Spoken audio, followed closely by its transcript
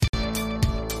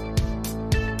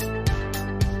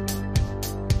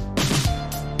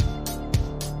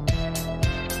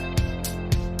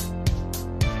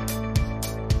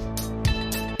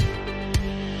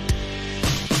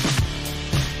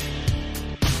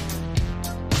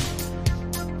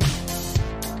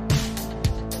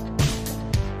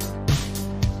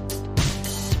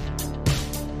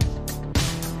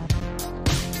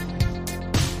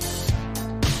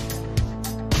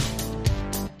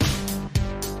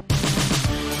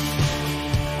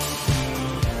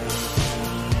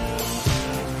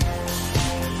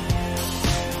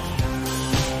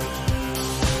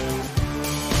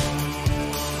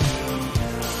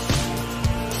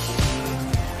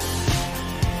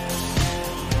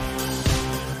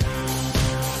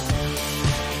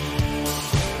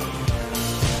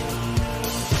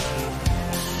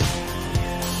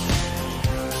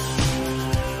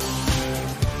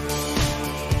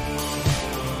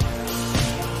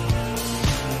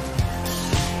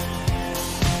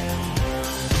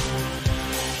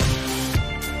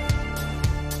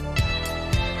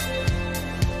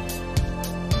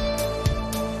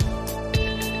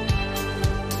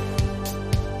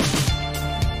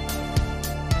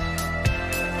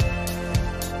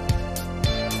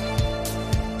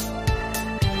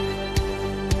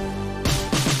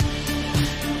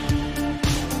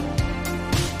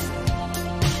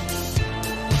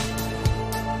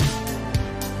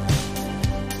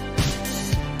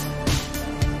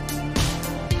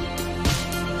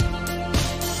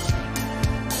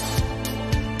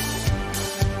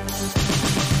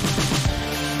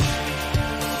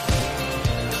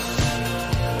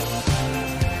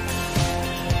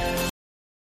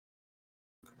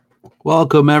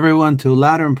Welcome everyone to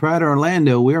Louder and Proud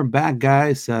Orlando. We're back,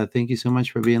 guys. Thank you so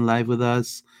much for being live with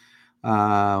us.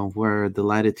 We're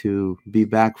delighted to be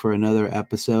back for another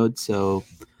episode. So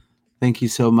thank you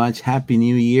so much. Happy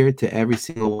New Year to every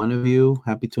single one of you.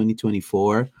 Happy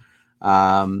 2024.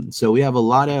 So we have a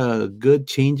lot of good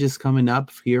changes coming up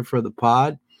here for the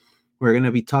pod. We're going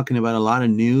to be talking about a lot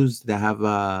of news that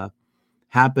have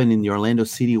happened in the Orlando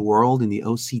City world in the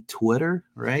OC Twitter,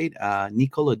 right?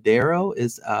 Nico Lodero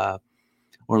is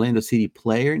Orlando City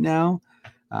player now.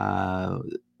 Uh,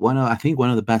 I think one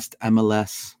of the best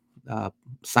MLS uh,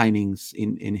 signings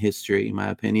in history, in my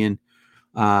opinion.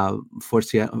 For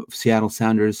Seattle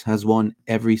Sounders has won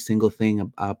every single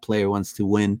thing a player wants to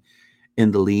win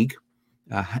in the league.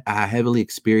 A heavily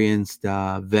experienced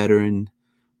veteran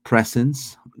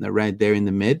presence right there in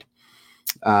the mid.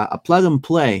 A plug and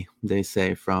play, they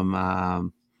say, from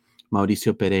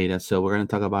Mauricio Pereira. So we're going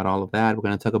to talk about all of that. We're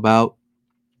going to talk about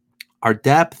our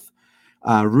depth,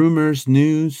 rumors,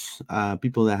 news,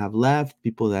 people that have left,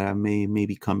 people that may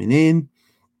be coming in,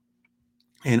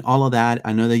 and all of that.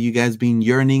 I know that you guys been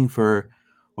yearning for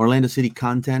Orlando City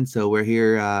content, so we're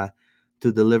here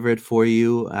to deliver it for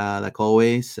you. Like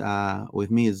always,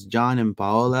 with me is John and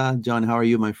Paola. John, how are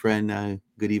you, my friend?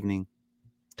 Good evening.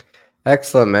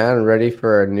 Excellent, man. Ready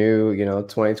for a new,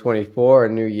 2024, a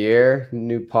new year,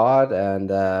 new pod,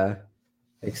 and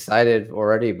excited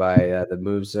already by the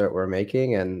moves that we're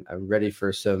making. And I'm ready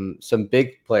for some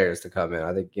big players to come in.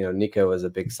 I think, Nico was a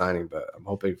big signing, but I'm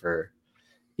hoping for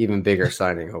even bigger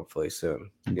signing hopefully soon.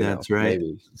 That's right.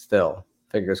 Maybe still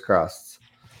fingers crossed.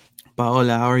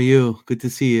 Paola, how are you? Good to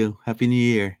see you. Happy New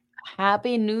Year.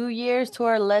 Happy New Year's to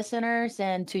our listeners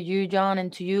and to you, John,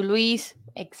 and to you, Luis.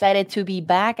 Excited to be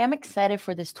back. I'm excited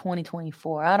for this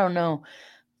 2024. I don't know.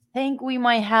 Think we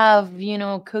might have,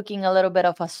 cooking a little bit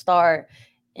of a start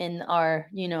in our,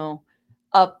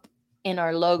 up in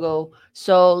our logo.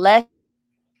 So let's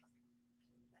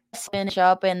finish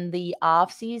up in the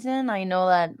off season. I know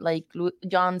that, like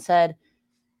John said,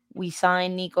 we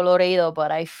signed Nico Loredo,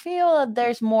 but I feel that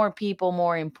there's more people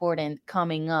more important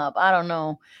coming up. I don't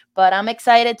know, but I'm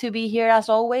excited to be here as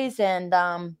always, and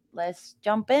let's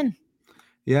jump in.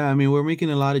 Yeah, I mean, we're making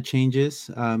a lot of changes,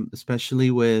 especially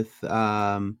with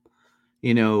how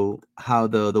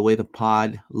the way the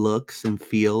pod looks and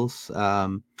feels.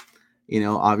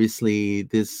 Obviously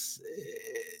this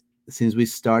since we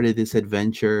started this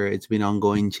adventure, it's been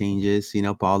ongoing changes.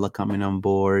 Paula coming on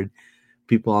board,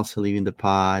 people also leaving the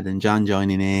pod, and John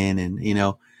joining in, and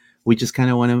we just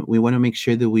kind of want to make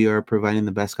sure that we are providing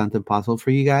the best content possible for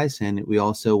you guys, and we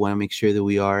also want to make sure that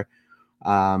we are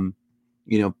um,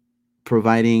 you know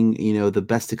providing the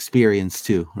best experience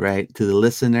too, right, to the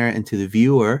listener and to the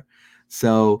viewer.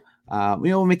 So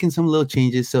we're making some little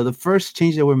changes. So the first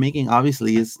change that we're making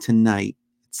obviously is tonight,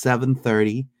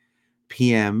 7:30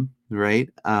 p.m., right,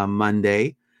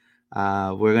 Monday.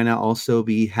 We're gonna also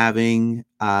be having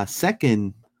a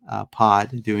second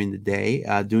pod during the day,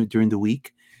 during the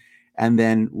week, and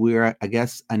then we're, I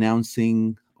guess,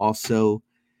 announcing also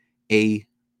a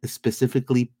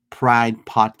specifically Pride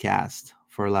podcast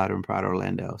for Louder and Proud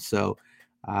Orlando. So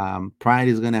Pride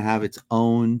is going to have its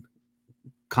own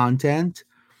content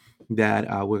that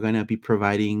we're going to be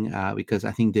providing because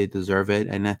I think they deserve it.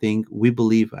 And I think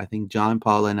John,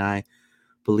 Paul, and I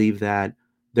believe that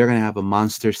they're going to have a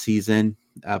monster season,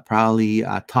 probably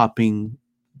topping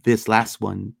this last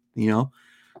one,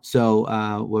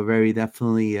 So we're very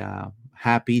definitely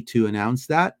happy to announce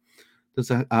that. There's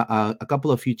a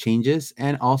couple of few changes,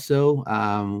 and also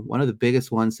one of the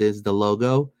biggest ones is the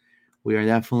logo. We are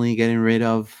definitely getting rid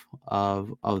of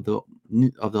the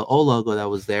old logo that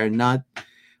was there, not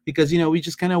because we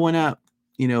just kind of want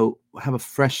to have a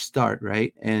fresh start,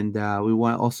 right? And we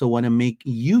want to make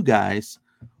you guys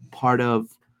part of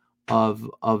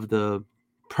the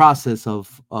process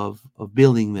of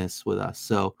building this with us.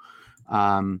 So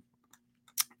um,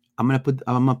 I'm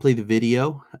gonna play the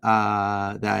video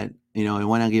that I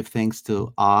want to give thanks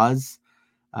to Oz.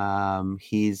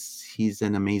 He's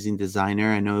an amazing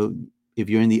designer. I know if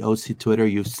you're in the OC Twitter,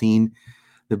 you've seen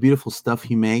the beautiful stuff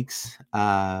he makes.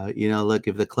 Look,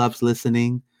 if the club's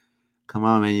listening, come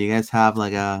on, man, you guys have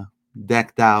like a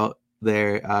decked out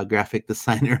their graphic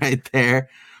designer right there.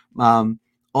 Um,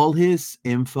 all his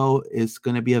info is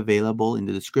going to be available in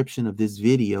the description of this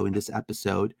video in this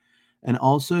episode. And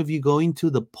also, if you go into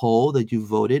the poll that you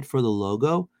voted for the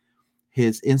logo,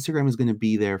 his Instagram is going to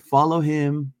be there. Follow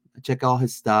him. Check all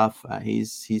his stuff.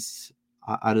 He's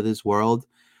out of this world.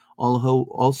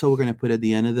 Also, we're going to put at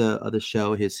the end of the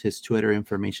show his Twitter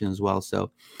information as well.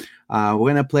 So we're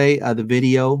going to play the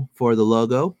video for the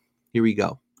logo. Here we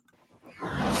go.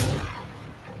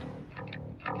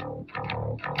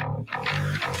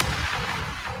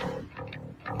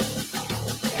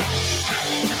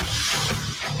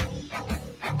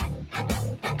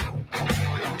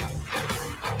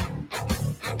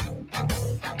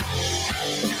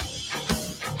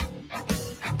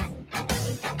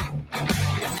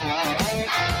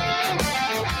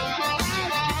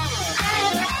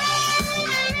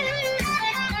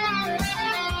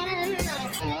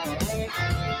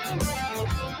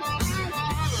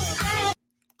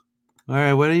 All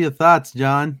right, what are your thoughts,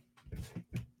 John?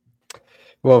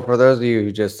 Well, for those of you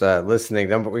who just listening,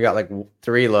 we got like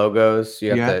 3 logos.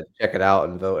 You have to check it out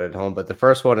and vote at home. But the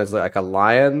first one is like a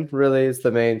lion. Really, is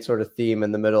the main sort of theme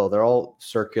in the middle. They're all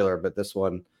circular, but this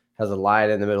one has a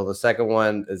lion in the middle. The second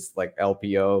one is like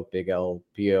LPO, big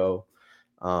LPO,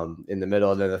 in the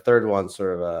middle, and then the third one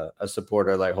sort of a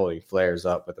supporter like holding flares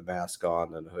up with a mask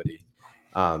on and a hoodie.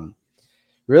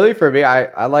 Really, for me,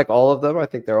 I like all of them. I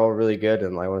think they're all really good,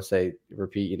 and I want to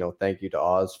repeat, thank you to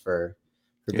Oz for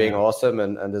being awesome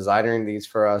and designing these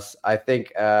for us. I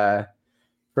think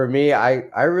for me,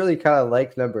 I really kind of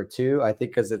like number 2. I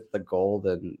think because it's the gold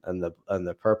and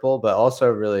the purple, but also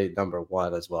really number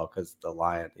 1 as well because the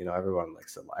lion. Everyone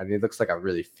likes the lion. He looks like a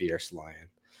really fierce lion.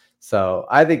 So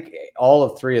I think all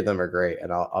of 3 of them are great,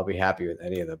 and I'll be happy with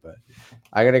any of them. But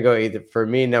I'm gonna go either for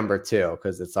me number 2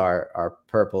 because it's our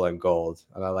purple and gold,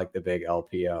 and I like the big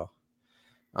LPO.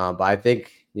 But I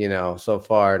think so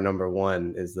far number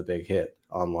 1 is the big hit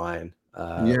online. So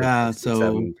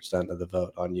 7% of the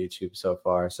vote on YouTube so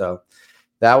far. So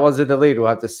that one's in the lead. We'll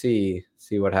have to see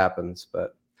what happens.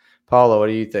 But Paula, what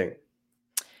do you think?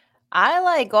 I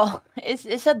like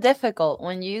it's a difficult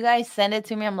when you guys send it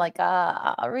to me. I'm like,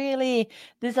 really,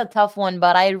 this is a tough one,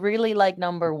 but I really like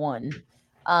number 1.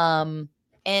 And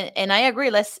I agree.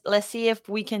 Let's see if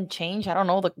we can change. I don't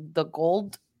know the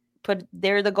gold. Put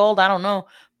there the gold. I don't know,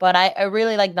 but I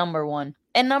really like number 1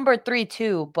 and number 3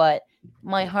 too. But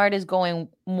my heart is going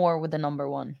more with the number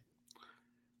 1.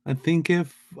 I think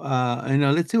if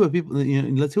let's see what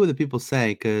the people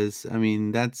say, because I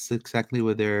mean that's exactly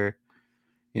what they're.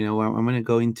 I'm going to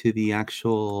go into the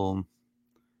actual.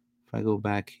 If I go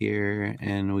back here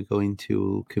and we go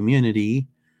into community,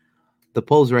 the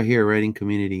polls right here, right in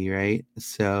community, right?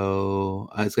 So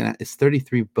it's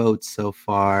 33 votes so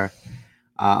far.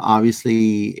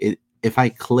 Obviously, if I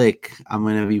click, I'm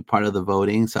going to be part of the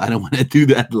voting, so I don't want to do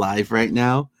that live right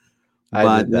now.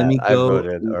 But let me go. I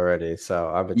voted already, so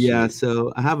I'm a cheat.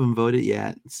 So I haven't voted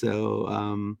yet.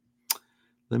 So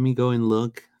let me go and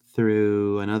look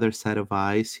through another set of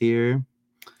eyes here.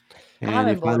 And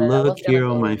if I look here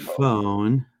on my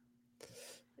phone,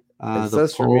 it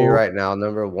says for me right now,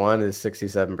 number 1 is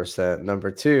 67%. Number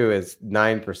 2 is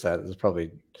 9%. It's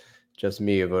probably just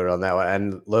me who voted on that one.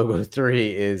 And logo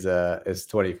 3 is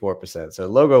 24%. So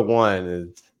logo 1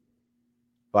 is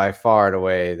by far and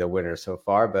away the winner so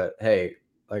far. But hey,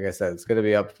 like I said, it's going to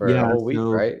be up for a whole week,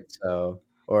 right? So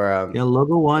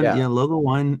logo 1, logo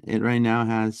 1 it right now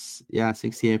has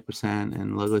 68%,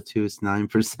 and logo 2 is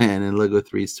 9%, and logo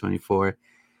 3 is 24%.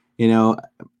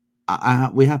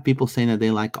 We have people saying that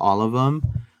they like all of them.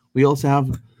 We also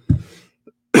have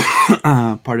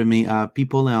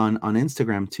people on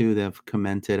Instagram too that have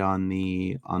commented on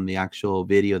the actual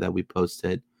video that we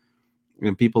posted,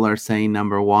 and people are saying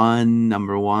number one.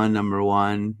 Number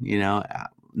 1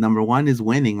 is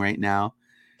winning right now.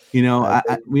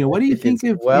 What do you think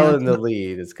if in the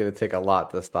lead? It's going to take a lot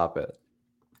to stop it.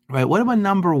 Right. What about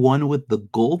number 1 with the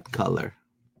gold color?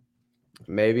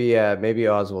 Maybe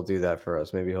Oz will do that for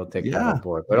us. Maybe he'll take that on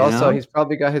board. But also, he's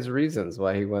probably got his reasons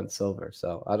why he went silver.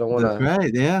 So I don't want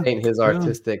to paint his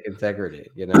artistic integrity.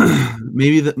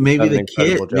 Maybe the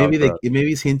kit. Maybe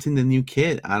he's hinting the new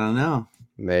kit. I don't know.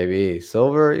 Maybe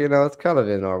silver. It's kind of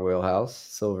in our wheelhouse.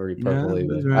 Silvery, purpley.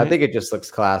 But right. I think it just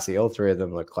looks classy. All 3 of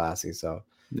them look classy. So.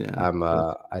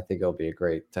 I think it'll be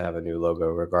great to have a new logo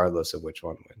regardless of which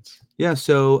one wins.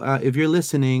 So if you're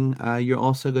listening, you're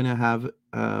also going to have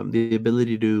the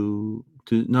ability to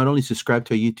not only subscribe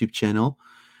to a YouTube channel,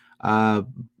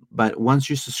 but once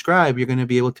you subscribe, you're going to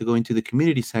be able to go into the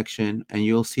community section and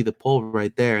you'll see the poll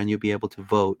right there, and you'll be able to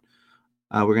vote.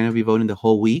 We're going to be voting the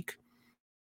whole week,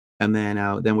 and then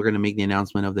we're going to make the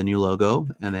announcement of the new logo,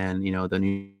 and then the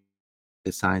new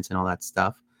designs and all that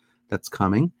stuff that's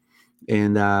coming.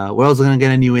 And we're also gonna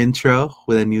get a new intro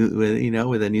with a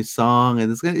new song,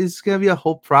 and it's gonna be a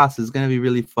whole process. It's gonna be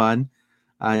really fun.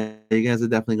 You guys are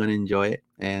definitely gonna enjoy it.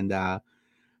 And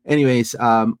anyways,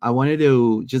 I wanted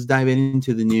to just dive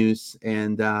into the news,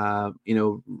 and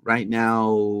right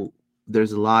now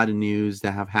there's a lot of news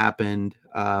that have happened.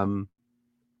 The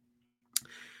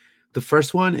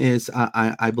first one is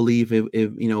I believe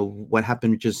if what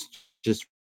happened just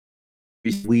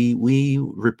we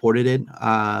reported it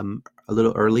a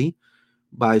little early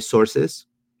by sources.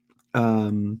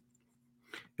 It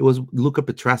was Luca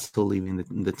Petrasso leaving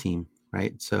the team,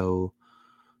 right? So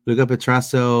Luca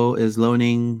Petrasso is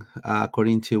loaning,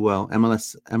 according to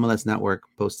MLS Network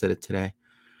posted it today,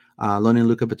 loaning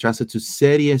Luca Petrasso to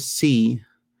Serie C,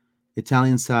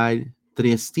 Italian side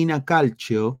Triestina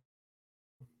Calcio.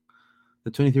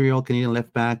 The 23-year-old Canadian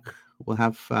left back will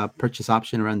have purchase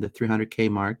option around the 300K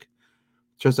mark.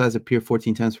 Petrasso has appeared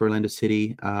 14 times for Orlando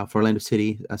City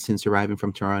since arriving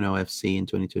from Toronto FC in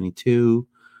 2022.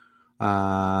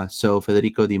 So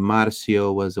Federico Di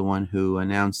Marzio was the one who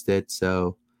announced it.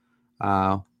 So,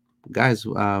 guys,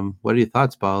 what are your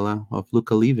thoughts, Paula, of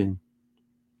Luca leaving?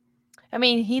 I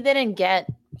mean, he didn't get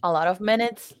a lot of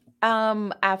minutes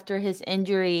after his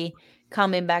injury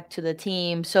coming back to the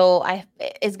team. So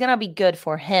it's gonna be good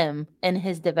for him and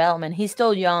his development. He's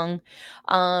still young,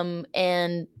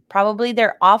 and probably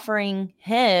they're offering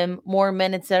him more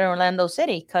minutes at Orlando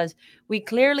City because we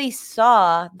clearly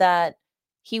saw that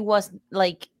he was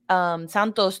like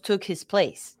Santos took his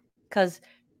place because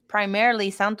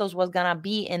primarily Santos was gonna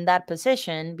be in that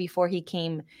position before he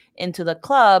came into the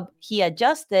club. He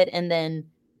adjusted, and then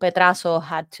Petrasso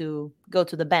had to go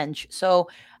to the bench. So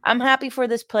I'm happy for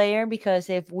this player because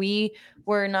if we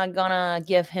were not gonna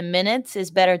give him minutes, it's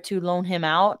better to loan him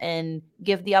out and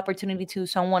give the opportunity to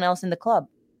someone else in the club.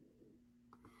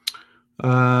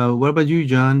 What about you,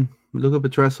 John? Luca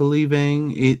Petrasso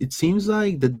leaving. It seems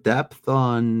like the depth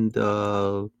on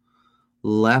the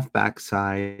left back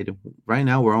side right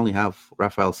now, we only have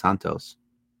Rafael Santos.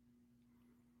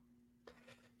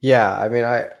 Yeah, I mean,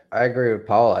 I agree with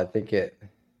Paul. I think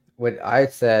what I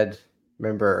said,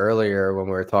 remember earlier when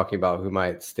we were talking about who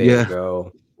might stay or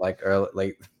go, like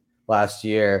last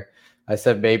year, I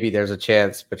said maybe there's a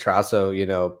chance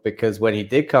Petrasso, because when he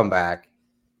did come back,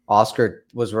 Oscar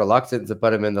was reluctant to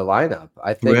put him in the lineup.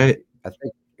 I think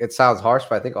it sounds harsh,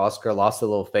 but I think Oscar lost a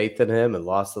little faith in him and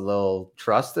lost a little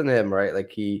trust in him, right?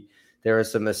 Like there were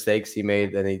some mistakes he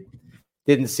made, and he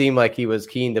didn't seem like he was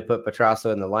keen to put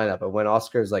Petrasso in the lineup. But when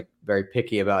Oscar's like very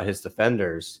picky about his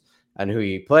defenders and who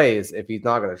he plays, if he's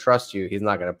not going to trust you, he's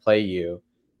not going to play you.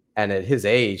 And at his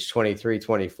age, 23,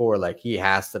 24, like he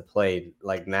has to play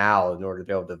like now in order to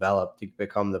be able to develop to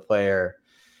become the player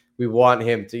we want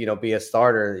him to, be a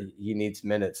starter. He needs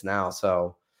minutes now.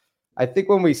 So I think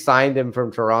when we signed him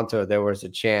from Toronto, there was a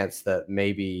chance that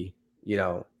maybe,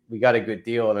 we got a good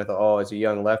deal. And I thought, oh, as a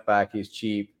young left back, he's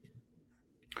cheap.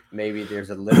 Maybe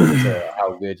there's a limit to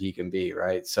how good he can be,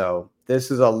 right? So this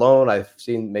is a loan. I've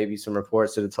seen maybe some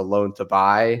reports that it's a loan to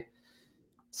buy.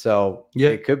 So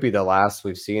It could be the last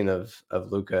we've seen of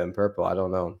Luca in purple. I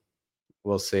don't know.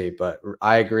 We'll see. But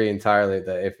I agree entirely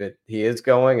that if he is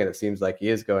going, and it seems like he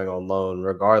is going on loan,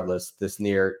 regardless, this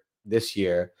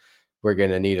year, we're going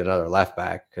to need another left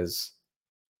back because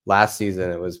last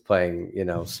season it was playing,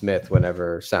 Smith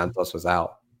whenever Santos was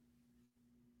out.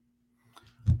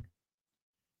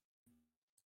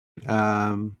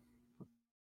 I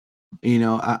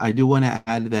do want to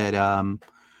add that,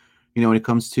 when it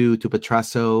comes to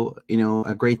Petrasso,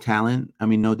 a great talent. I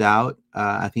mean, no doubt.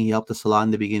 I think he helped us a lot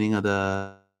in the beginning of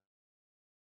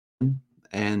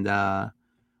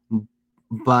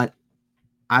but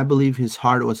I believe his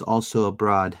heart was also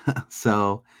abroad.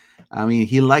 So, I mean,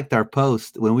 he liked our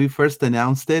post when we first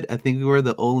announced it. I think we were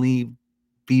the only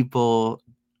people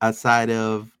outside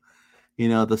of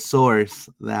the source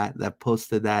that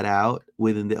posted that out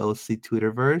within the OC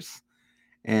Twitterverse.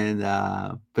 And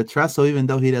Petrasso, even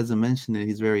though he doesn't mention it,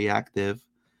 he's very active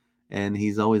and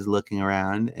he's always looking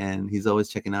around and he's always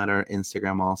checking out our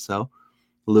Instagram also,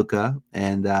 Luca.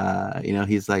 And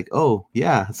he's like, oh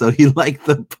yeah, so he liked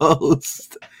the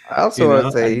post. I also want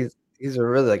to say he's a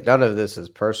really, like, none of this is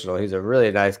personal. He's a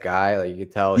really nice guy. Like, you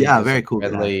can tell he's very cool,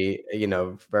 friendly,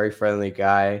 very friendly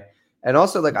guy. And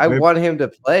also, like, I want him to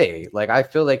play. Like, I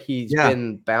feel like he's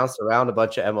been bounced around a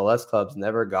bunch of MLS clubs,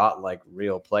 never got like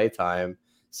real play time.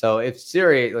 So if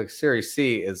Series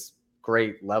C is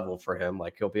great level for him,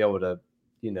 like he'll be able to,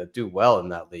 do well in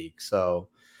that league. So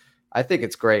I think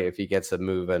it's great if he gets a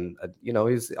move. And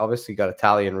he's obviously got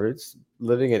Italian roots,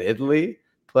 living in Italy,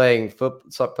 playing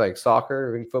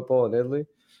soccer, doing football in Italy.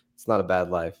 It's not a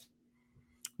bad life.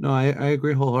 No, I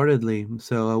agree wholeheartedly.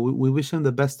 So we wish him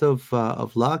the best of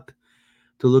luck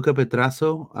to Luca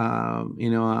Petrasso. I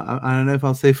don't know if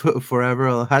I'll say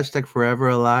forever, hashtag forever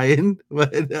a lion,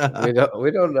 but we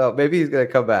don't know. Maybe he's gonna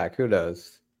come back. Who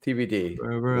knows? TBD.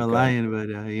 Forever a lion, but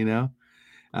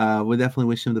we definitely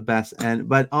wish him the best.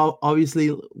 But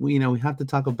obviously, we have to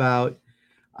talk about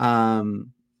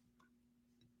one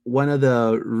of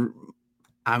the.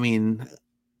 I mean,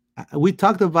 we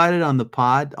talked about it on the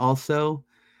pod also,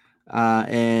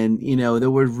 and there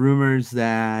were rumors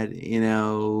that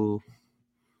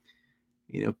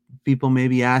people may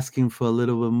be asking for a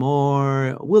little bit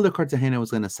more. Wilder Cartagena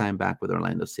was going to sign back with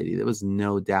Orlando City. There was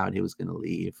no doubt he was going to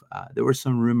leave. There were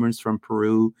some rumors from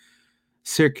Peru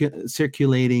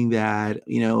circulating that,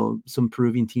 some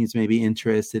Peruvian teams may be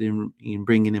interested in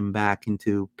bringing him back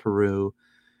into Peru.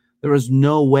 there was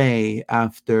no way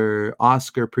after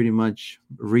Oscar pretty much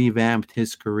revamped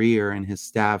his career and his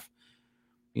staff,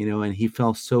 and he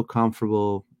felt so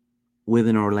comfortable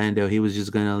within Orlando, he was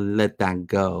just going to let that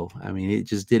go. I mean, it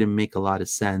just didn't make a lot of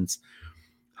sense.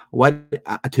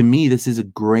 To me, this is a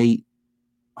great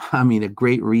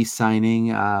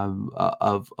re-signing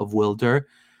of Wilder,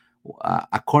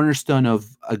 a cornerstone of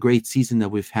a great season that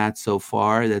we've had so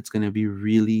far. That's going to be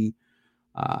really,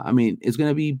 it's going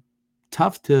to be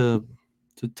tough to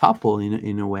topple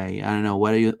in a way. I don't know.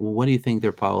 What do you think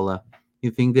there, Paola?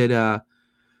 You think that?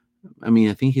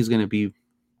 I think he's going to be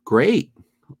great.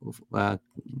 It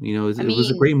was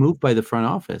a great move by the front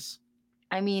office.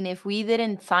 I mean, if we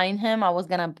didn't sign him, I was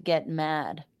gonna get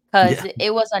mad because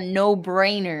it was a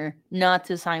no-brainer not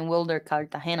to sign Wilder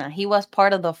Cartagena. He was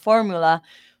part of the formula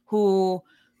who,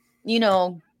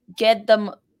 get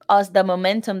us the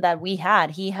momentum that we had.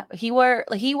 He was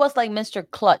like Mr.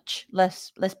 Clutch.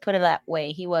 Let's put it that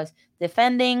way. He was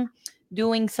defending,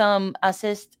 doing some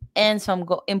assists and some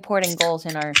important goals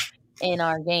in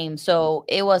our game. So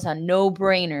it was a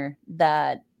no-brainer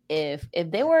that if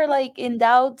they were like in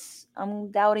doubts, I'm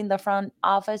doubting the front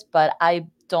office, but I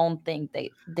don't think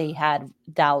they had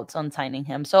doubts on signing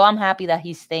him. So I'm happy that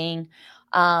he's staying.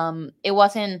 It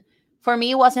wasn't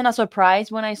a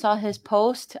surprise when I saw his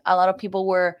post. A lot of people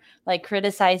were like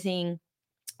criticizing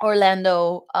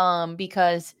Orlando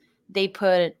because they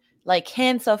put like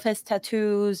hints of his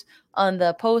tattoos on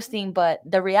the posting, but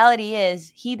the reality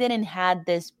is he didn't had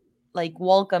this like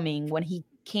welcoming when he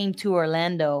came to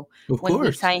Orlando when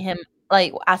we signed him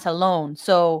like as a loan.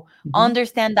 So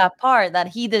understand that part, that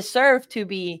he deserved to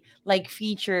be like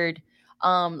featured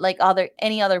like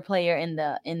any other player in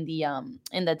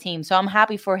the team. So I'm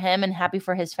happy for him and happy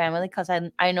for his family because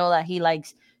I know that he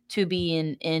likes to be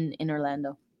in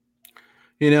Orlando.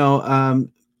 To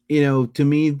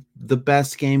me, the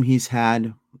best game he's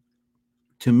had,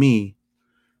 to me,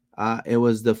 it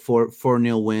was the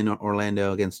 4-0 win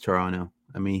Orlando against Toronto.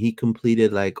 I mean, he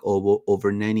completed like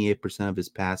over 98% of his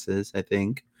passes, I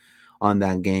think, on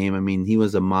that game. I mean, he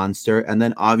was a monster. And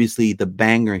then obviously the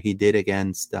banger he did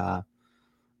against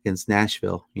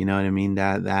Nashville. You know what I mean?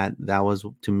 That was,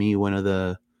 to me, one of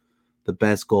the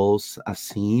best goals I've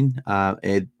seen.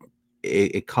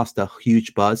 It caused a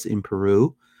huge buzz in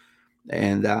Peru.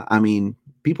 And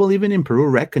people even in Peru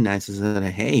recognizes that,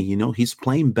 hey, he's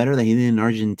playing better than he did in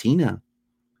Argentina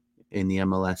in the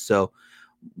MLS. So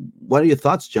what are your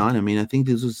thoughts, John? I mean, I think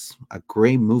this was a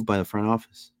great move by the front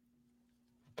office.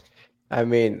 I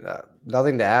mean,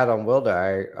 nothing to add on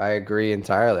Wilder. I agree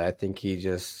entirely. I think he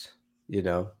just,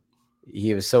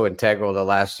 he was so integral to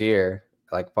last year.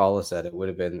 Like Paula said, it would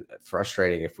have been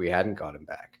frustrating if we hadn't got him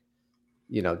back.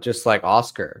 Just like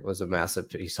Oscar was a massive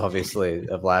piece, obviously,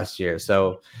 of last year.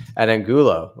 So, and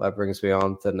Angulo, that brings me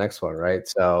on to the next one, right?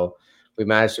 So we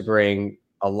managed to bring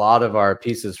a lot of our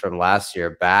pieces from last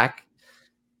year back,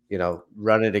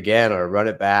 run it again or run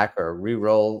it back or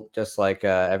re-roll, just like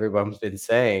everyone's been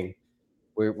saying.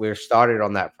 We're started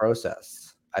on that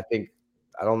process. I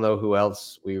don't know who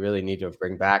else we really need to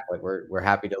bring back. Like we're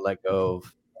happy to let go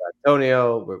of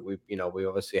Antonio. We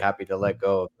obviously happy to let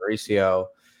go of Mauricio.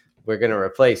 We're going to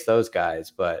replace those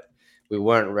guys, but we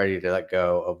weren't ready to let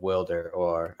go of Wilder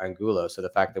or Angulo. So the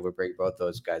fact that we bring both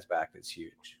those guys back is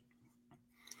huge.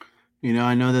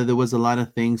 I know that there was a lot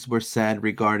of things were said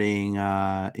regarding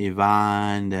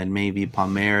Ivan, and maybe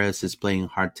Palmeiras is playing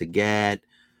hard to get,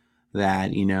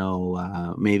 that,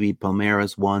 maybe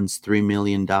Palmeiras wants $3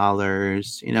 million.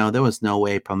 There was no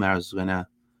way Palmeiras was going to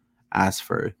ask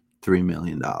for $3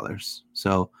 million.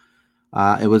 So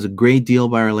it was a great deal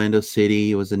by Orlando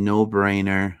City. It was a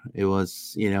no-brainer. It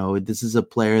was, this is a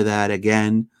player that,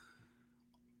 again,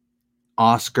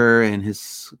 Oscar and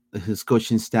his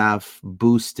coaching staff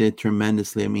boosted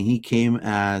tremendously. I mean, he came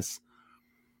as,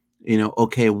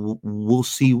 okay, we'll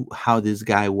see how this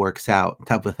guy works out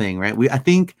type of thing, right? I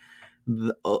think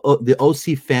the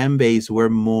OC fan base were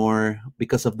more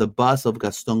because of the buzz of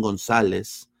Gaston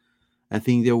Gonzalez. I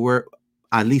think there were,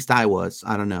 at least I was,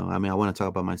 I don't know. I mean, I want to talk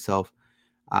about myself.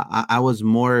 I was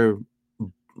more,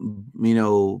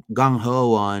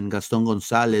 gung-ho on Gaston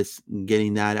Gonzalez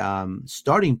getting that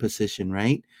starting position,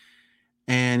 right?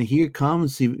 And here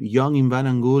comes young Ivan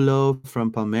Angulo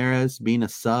from Palmeiras being a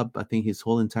sub, I think his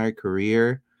whole entire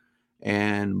career.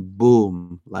 And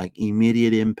boom, like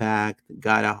immediate impact,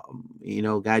 got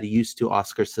used to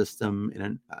Oscar's system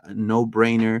in a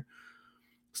no-brainer.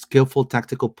 Skillful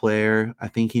tactical player. I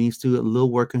think he needs to do a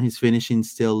little work on his finishing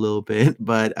still a little bit,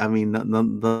 but I mean,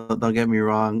 don't get me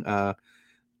wrong.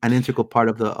 An integral part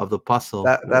of the puzzle.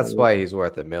 That's why he's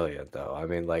worth $1 million, though. I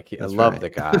mean, I love the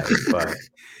guy, but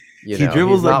You He know, he's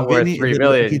dribbles like not worth Vinny. 3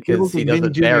 million He because dribbles he like Vinny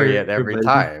doesn't bury Jr. it every But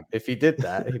time. If he did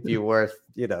that, he'd be worth,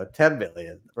 10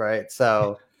 million, right?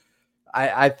 So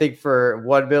I think for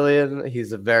 1 million,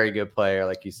 he's a very good player,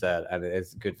 like you said, and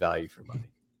it's good value for money.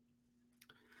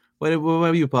 what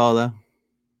about you, Paula?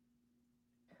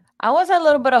 I was a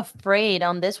little bit afraid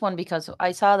on this one because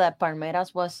I saw that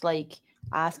Palmeiras was like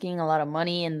asking a lot of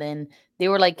money, and then they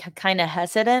were like kind of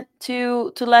hesitant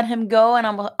to let him go. And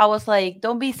I was like,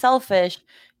 don't be selfish.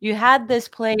 You had this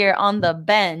player on the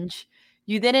bench.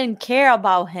 You didn't care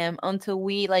about him until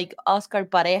we like Oscar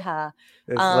Pareja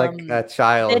It's like a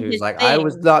child did who's his like, I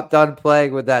was thing. not done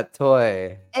playing with that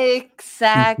toy.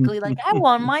 Exactly. Like I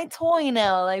want my toy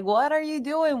now. Like what are you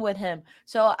doing with him?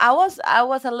 So I was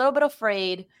a little bit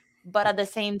afraid, but at the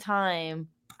same time,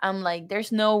 I'm like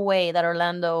there's no way that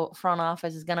Orlando front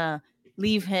office is going to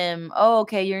leave him. Oh,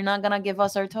 okay, you're not going to give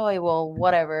us our toy. Well,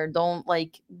 whatever. Don't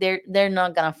like they're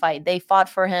not going to fight. They fought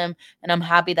for him, and I'm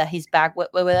happy that he's back with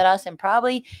us, and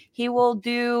probably he will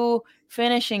do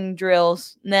finishing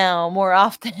drills now more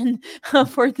often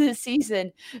for this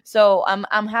season. So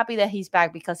I'm happy that he's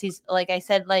back because he's like I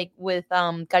said, like with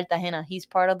Cartagena, he's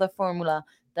part of the formula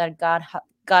that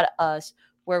got us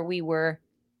where we were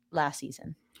last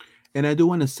season. And I do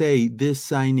want to say this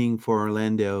signing for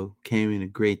Orlando came in a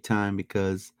great time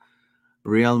because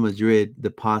Real Madrid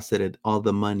deposited all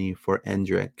the money for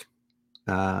Endrick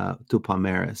to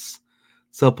Palmeiras.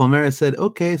 So Palmeiras said,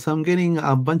 okay, so I'm getting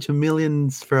a bunch of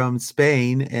millions from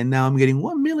Spain, and now I'm getting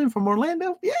 1 million from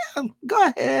Orlando. Yeah, go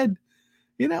ahead.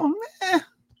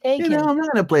 Take him. I'm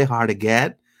not going to play hard to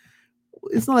get.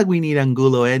 It's not like we need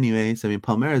Angulo anyways. I mean,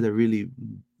 Palmeiras are really,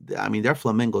 they're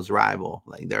Flamengo's rival.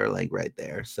 Like, they're like right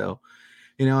there. So,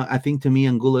 I think to me,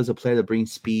 Angulo is a player that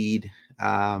brings speed.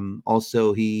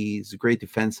 Also, he's great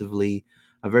defensively,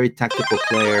 a very tactical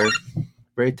player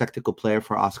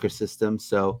for Oscar's system.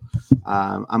 So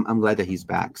I'm glad that he's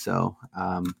back. So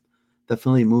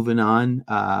definitely moving on.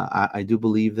 I do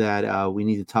believe that we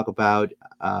need to talk about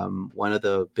one of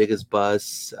the biggest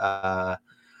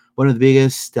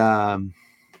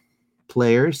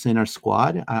players in our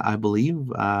squad, I believe,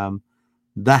 the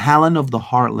Haaland of the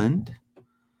Heartland.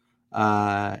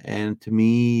 And to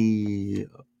me,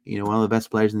 one of the best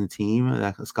players in the team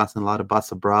that has gotten a lot of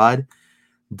buzz abroad,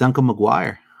 Duncan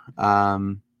Maguire.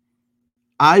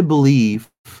 I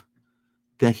believe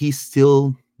that he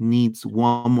still needs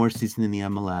one more season in the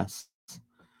MLS.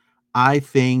 I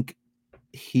think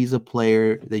he's a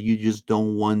player that you just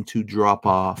don't want to drop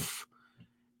off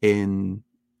in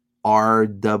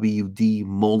RWD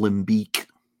Molenbeek.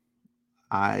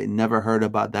 I never heard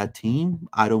about that team.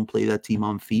 I don't play that team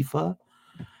on FIFA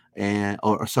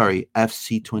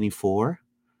FC24.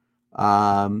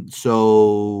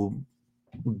 So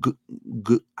good.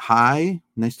 Hi,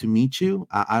 nice to meet you.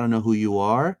 I don't know who you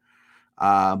are,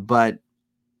 but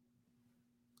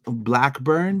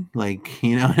Blackburn, like,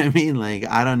 you know what I mean? Like,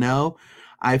 I don't know.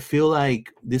 I feel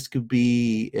like this could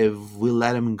be, if we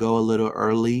let him go a little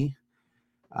early,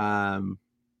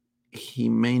 he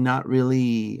may not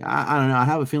really. I don't know. I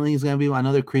have a feeling he's going to be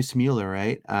another Chris Mueller,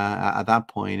 right? At that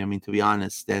point, I mean, to be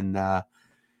honest, and I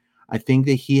think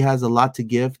that he has a lot to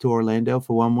give to Orlando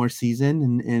for one more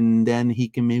season, and then he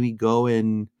can maybe go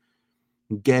and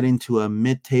get into a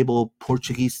mid-table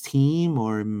Portuguese team,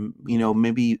 or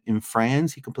maybe in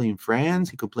France. He could play in France.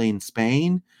 He could play in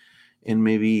Spain, and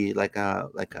maybe like a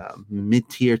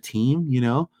mid-tier team.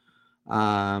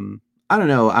 I don't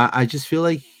know. I just feel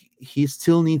like he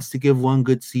still needs to give one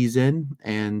good season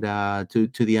and to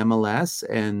the MLS,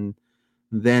 and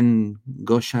then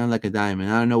go shine like a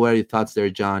diamond. I don't know what are your thoughts there,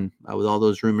 John, with all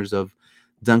those rumors of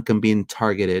Duncan being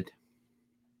targeted.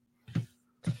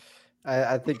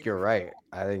 I think you're right.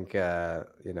 I think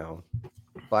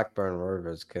Blackburn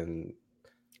Rovers can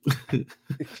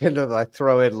kind of like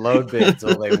throw in low bids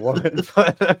all they want,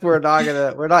 but we're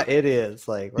not idiots.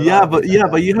 Like but you have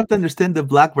to understand the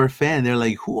Blackburn fan. They're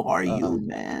like, who are you,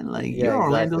 man? Like, yeah, you're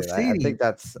Orlando exactly. City.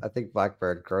 I think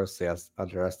Blackburn grossly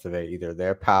underestimate either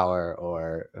their power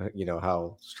or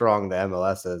how strong the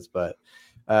MLS is. But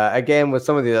again, with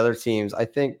some of the other teams, I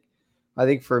think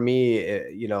for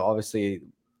me, obviously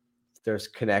there's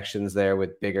connections there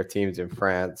with bigger teams in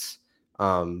France.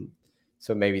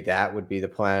 So maybe that would be the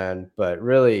plan. But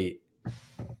really,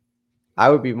 I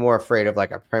would be more afraid of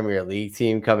like a Premier League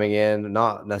team coming in,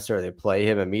 not necessarily play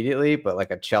him immediately, but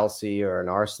like a Chelsea or an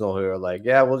Arsenal who are like,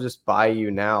 yeah, we'll just buy you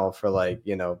now for like,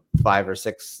 5 or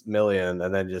 6 million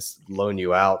and then just loan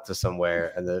you out to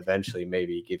somewhere and then eventually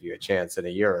maybe give you a chance in a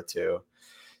year or two.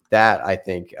 That I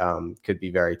think could be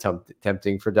very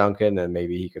tempting for Duncan, and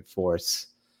maybe he could force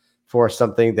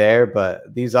something there.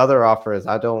 But these other offers,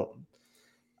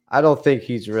 I don't think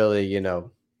he's really,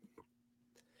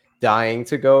 dying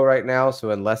to go right now.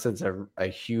 So unless it's a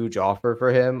huge offer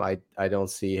for him, I don't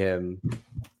see him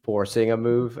forcing a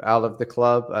move out of the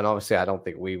club. And obviously, I don't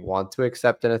think we want to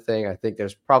accept anything. I think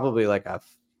there's probably like a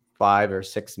 $5 or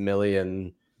 $6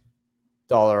 million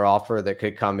offer that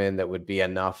could come in that would be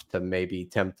enough to maybe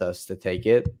tempt us to take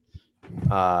it.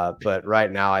 But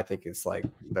right now, I think it's like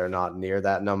they're not near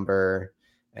that number.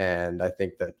 And I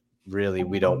think that really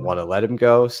we don't want to let him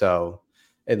go. So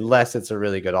unless it's a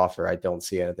really good offer, I don't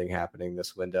see anything happening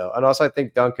this window. And also, I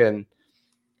think Duncan,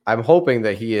 I'm hoping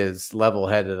that he is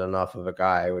level-headed enough of a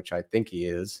guy, which I think he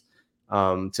is,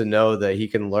 to know that he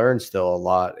can learn still a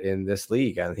lot in this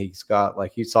league. And he's got,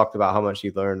 like, he's talked about how much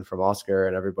he learned from Oscar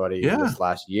and everybody in this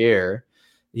last year.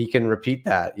 He can repeat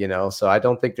that, so I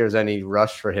don't think there's any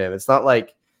rush for him. It's not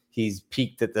like he's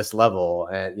peaked at this level.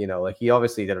 And, like, he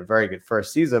obviously did a very good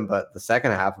first season, but the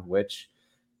second half of which,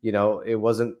 it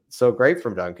wasn't so great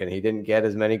from Duncan. He didn't get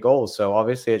as many goals. So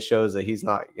obviously it shows that he's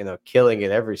not, killing it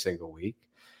every single week.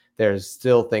 There's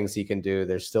still things he can do.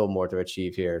 There's still more to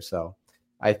achieve here. So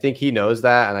I think he knows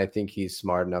that. And I think he's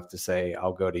smart enough to say,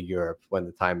 I'll go to Europe when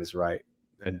the time is right,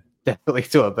 and definitely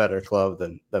to a better club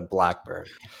than Blackburn.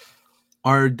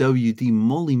 RWD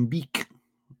Molenbeek.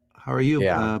 How are you?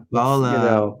 Yeah,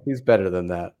 Paula, he's better than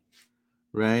that.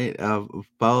 Right?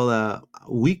 Paula,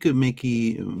 we could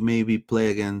maybe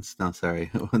play against. No, sorry.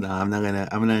 No, I'm not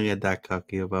gonna get that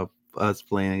cocky about us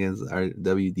playing against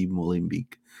RWD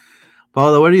Molenbeek.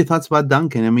 Paula, what are your thoughts about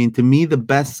Duncan? I mean, to me, the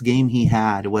best game he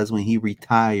had was when he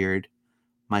retired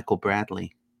Michael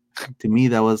Bradley. To me,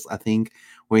 that was, I think,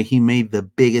 where he made the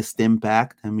biggest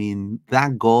impact. I mean,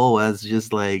 that goal was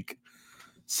just like,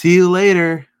 see you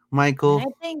later, Michael.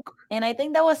 And I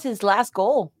think that was his last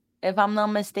goal, if I'm not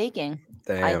mistaken.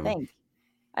 Damn.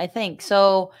 I think.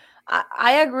 So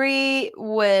I agree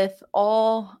with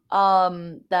all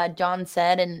that John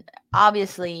said. And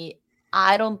obviously,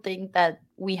 I don't think that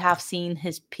we have seen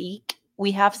his peak.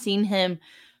 We have seen him,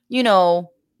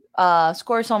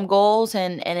 score some goals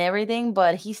and everything,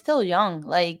 but he's still young.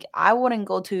 Like, I wouldn't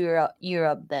go to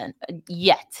Europe then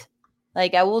yet.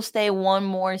 Like, I will stay one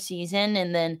more season,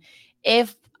 and then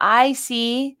if I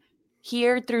see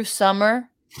here through summer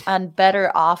a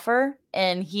better offer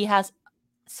and he has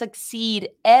succeed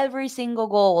every single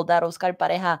goal that Oscar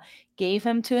Pareja gave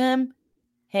to him,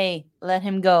 hey, let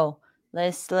him go.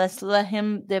 Let's let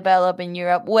him develop in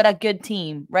Europe with a good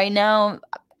team. Right now,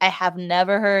 I have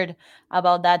never heard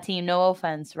about that team. No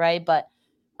offense, right? But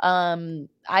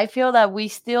I feel that we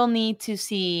still need to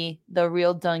see the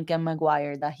real Duncan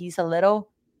Maguire. That he's a little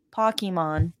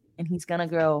Pokemon and he's gonna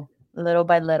grow little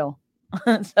by little.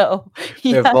 So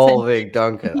evolving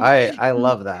Duncan. I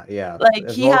love that. Yeah, like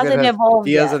he hasn't evolved.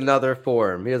 He has another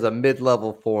form. He has a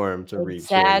mid-level form to reach.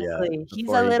 Exactly. He's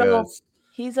a little.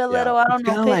 He's a little. I don't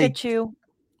know. Pikachu.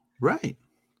 Right.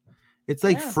 It's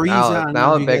like Frieza.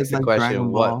 Now it begs the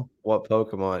question: what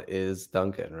Pokemon is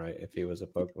Duncan? Right? If he was a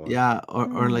Pokemon. Yeah,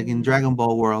 or like in Dragon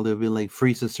Ball world, it would be like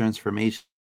Frieza's transformations,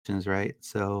 right?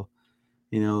 So,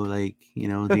 they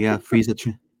got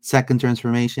Frieza second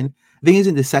transformation. I think he's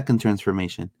in the second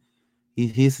transformation.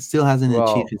 He still hasn't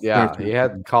achieved his third. He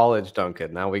had college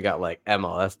Duncan. Now we got like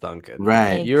MLS Duncan.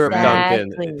 Right. Europe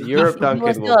Duncan. Europe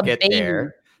Duncan will get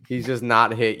there. He's just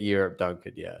not hit Europe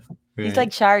Duncan yet. Right. He's like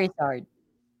Charizard.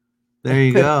 There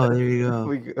you go.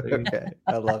 Okay.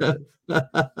 I love it. All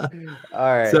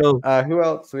right. So who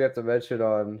else do we have to mention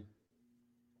on?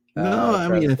 No, I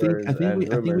mean, I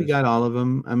think we got all of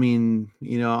them. I mean,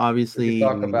 obviously. We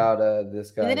talk about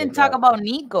this guy. We didn't talk about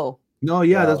Nico. No,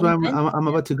 yeah, that's why I'm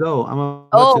about to go.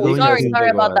 Sorry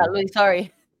about that, Luis.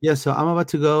 Sorry. Yeah, so I'm about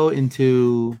to go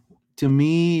into, to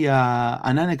me,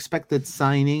 an unexpected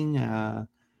signing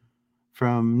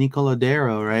from Nico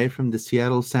Lodeiro, right, from the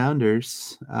Seattle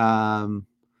Sounders. An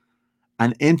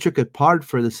intricate part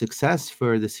for the success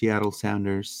for the Seattle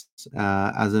Sounders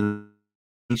as a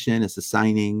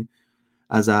signing,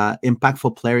 as an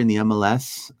impactful player in the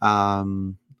MLS.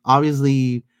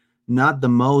 Obviously, not the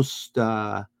most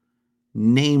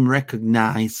name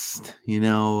recognized,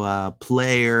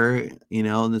 player.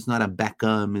 There's not a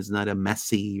Beckham, it's not a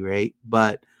Messi, right?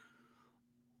 But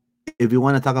if you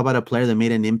want to talk about a player that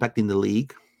made an impact in the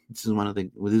league, this is one of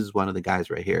the guys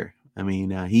right here. I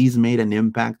mean, he's made an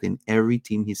impact in every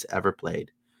team he's ever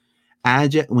played.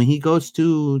 When he goes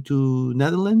to the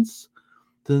Netherlands,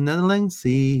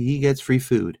 he gets free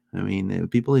food. I mean,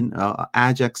 people in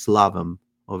Ajax love him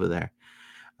over there.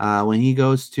 When he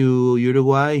goes to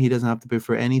Uruguay, he doesn't have to pay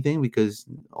for anything because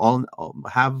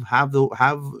have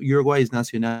Uruguay's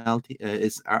nationality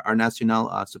is our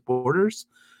national supporters.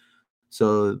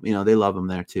 So they love him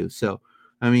there too. So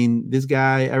I mean, this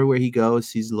guy, everywhere he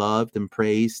goes, he's loved and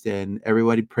praised, and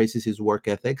everybody praises his work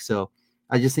ethic. So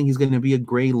I just think he's going to be a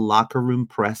great locker room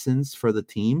presence for the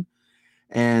team.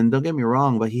 And don't get me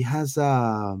wrong, but he has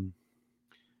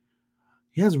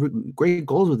great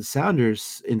goals with the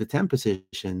Sounders in the 10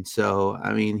 position. So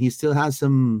I mean, he still has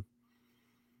some,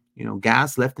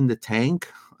 gas left in the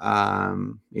tank.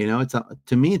 To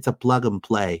me, it's a plug and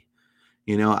play.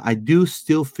 I do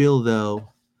still feel though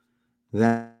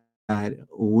that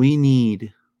we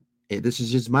need, this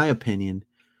is just my opinion,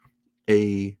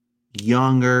 a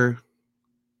younger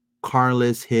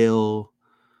Carlos Hill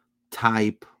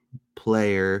type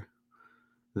player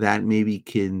that maybe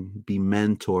can be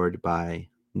mentored by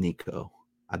Nico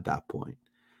at that point.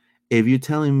 If you're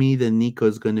telling me that Nico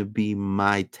is going to be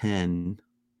my 10,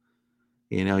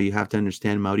 you have to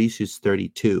understand Mauricio's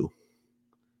 32.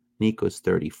 Nico's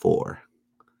 34.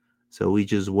 So we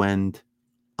just went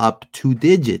up 2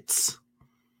 digits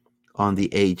on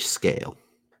the age scale.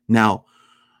 Now,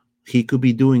 he could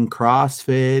be doing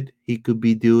CrossFit. He could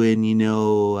be doing,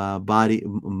 body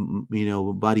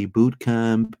boot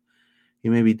camp. He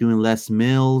may be doing less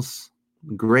meals.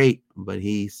 Great, but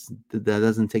that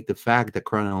doesn't take the fact that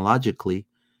chronologically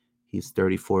he's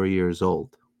 34 years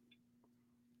old.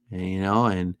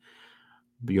 And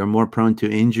you're more prone to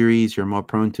injuries. You're more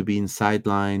prone to being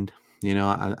sidelined.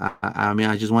 I mean,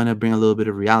 I just want to bring a little bit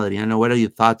of reality. I know. What are your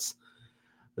thoughts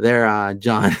there,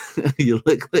 John? You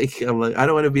look like I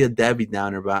don't want to be a Debbie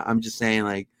Downer, but I'm just saying,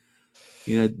 like,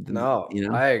 No,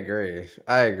 I agree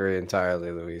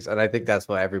entirely, Luis, and I think that's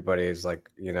why everybody is like,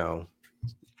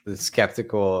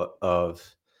 skeptical of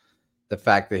the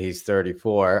fact that he's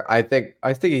 34. I think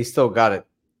he's still got it,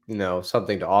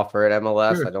 something to offer at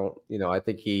MLS. Sure. I don't, I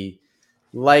think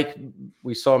like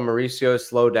we saw Mauricio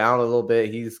slow down a little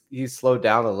bit. He's slowed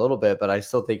down a little bit, but I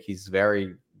still think he's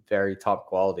very, very top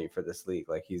quality for this league.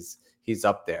 Like he's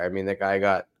up there. I mean, the guy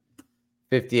got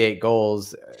 58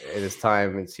 goals in his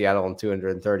time in Seattle in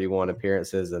 231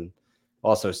 appearances and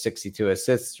also 62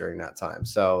 assists during that time.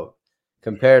 So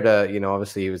compared to,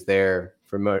 obviously he was there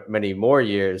for many more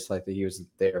years, like he was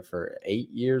there for 8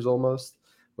 years almost,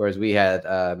 whereas we had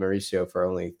Mauricio for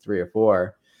only 3 or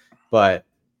 4. But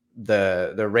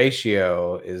the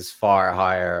ratio is far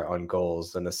higher on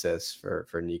goals than assists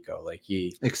for Nico. Like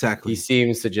he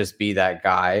seems to just be that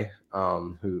guy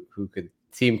who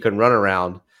team can run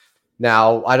around.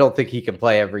 Now, I don't think he can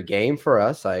play every game for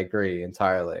us. I agree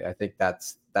entirely. I think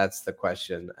that's the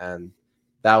question, and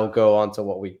that will go on to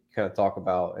what we kind of talk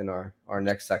about in our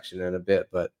next section in a bit.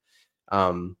 But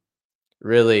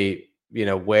really,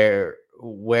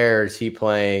 where is he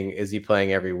playing? Is he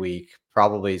playing every week?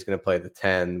 Probably he's going to play the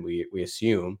 10, we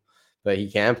assume, but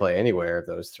he can play anywhere of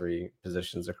those 3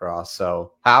 positions across.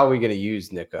 So how are we going to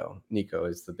use Nico? Nico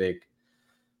is the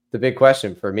big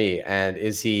question for me. And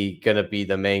is he going to be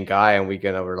the main guy and we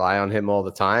going to rely on him all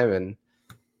the time? And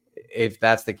if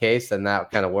that's the case, then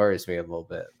that kind of worries me a little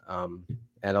bit.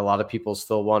 And a lot of people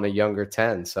still want a younger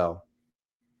 10. So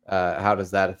how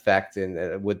does that affect?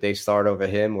 And would they start over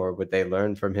him or would they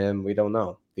learn from him? We don't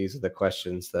know. These are the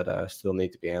questions that still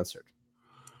need to be answered.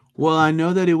 Well, I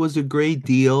know that it was a great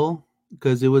deal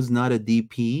because it was not a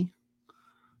DP.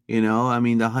 I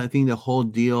mean, I think the whole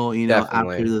deal,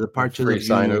 definitely. After the departure of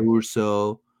Junior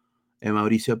Urso and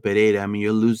Mauricio Pereira, I mean,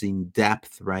 you're losing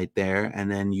depth right there.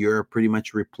 And then you're pretty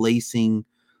much replacing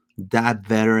that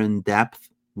veteran depth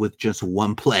with just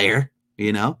one player,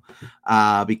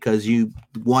 because you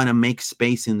want to make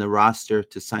space in the roster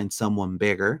to sign someone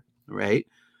bigger, right?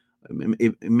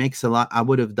 It makes a lot. I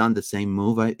would have done the same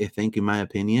move, I think, in my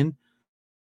opinion.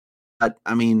 But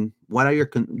I mean,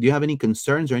 do you have any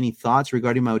concerns or any thoughts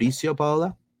regarding Mauricio,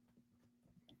 Paola?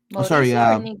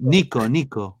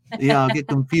 Nico. Yeah, I'll get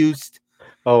confused.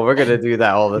 Oh, we're gonna do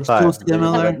that all the time. So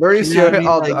similar.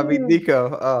 Mauricio,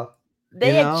 Nico.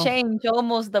 They exchange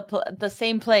almost the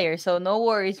same player, so no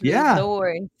worries. Luis, yeah, no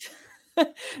worries.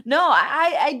 No,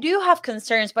 I do have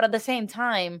concerns, but at the same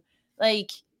time, like,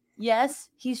 yes,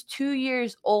 he's 2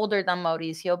 years older than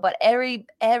Mauricio, but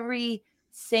every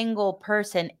single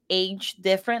person aged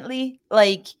differently.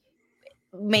 Like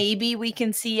maybe we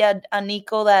can see a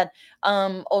Nico that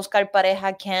Oscar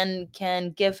Pareja can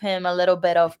give him a little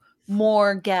bit of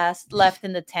more gas left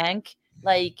in the tank.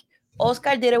 Like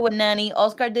Oscar did it with Nani,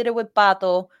 Oscar did it with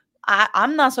Pato.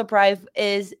 I'm not surprised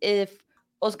if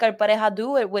Oscar Pareja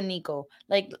do it with Nico.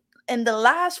 Like in the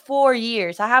last 4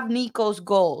 years, I have Nico's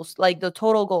goals, like the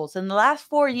total goals. In the last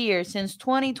 4 years, since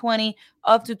 2020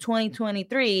 up to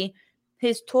 2023,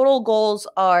 his total goals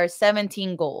are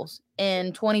 17 goals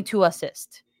and 22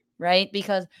 assists, right?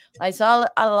 Because I saw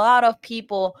a lot of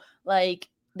people like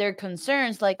their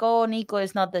concerns like, oh, Nico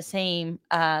is not the same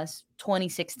as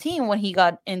 2016 when he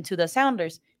got into the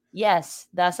Sounders. Yes,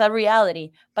 that's a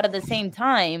reality. But at the same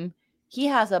time, he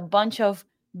has a bunch of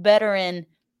veteran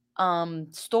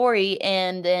story,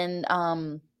 and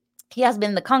then he has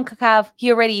been the CONCACAF.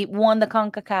 He already won the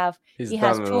CONCACAF. He's He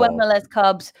has done it 2 all. MLS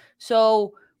Cups.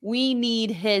 So we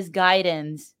need his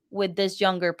guidance with these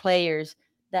younger players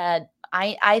that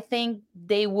I think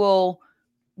they will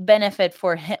benefit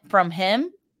from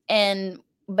him, and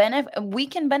we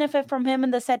can benefit from him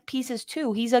in the set pieces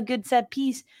too. He's a good set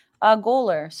piece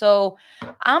goaler. So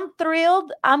I'm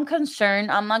thrilled. I'm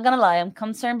concerned. I'm not gonna lie. I'm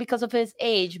concerned because of his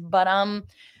age, but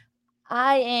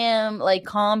I am like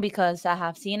calm because I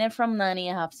have seen it from Nani.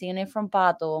 I have seen it from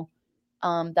Pato.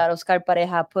 That Oscar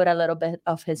Pareja put a little bit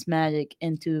of his magic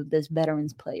into this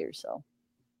veterans player. So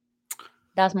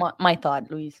that's my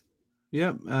thought, Luis.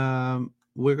 Yeah,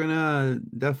 we're gonna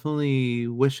definitely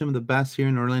wish him the best here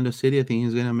in Orlando City. I think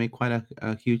he's gonna make quite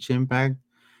a huge impact.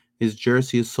 His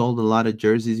jersey has sold a lot of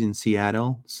jerseys in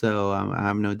Seattle, so I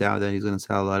have no doubt that he's gonna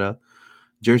sell a lot of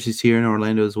jerseys here in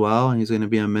Orlando as well. He's gonna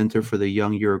be a mentor for the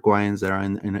young Uruguayans that are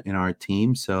in our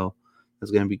team, so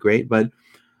that's gonna be great. But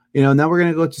now we're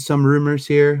gonna go to some rumors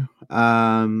here.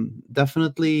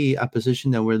 Definitely a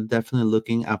position that we're definitely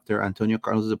looking after Antonio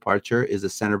Carlos' departure is the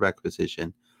center back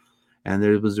position. And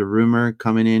there was a rumor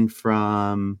coming in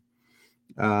from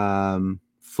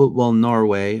Football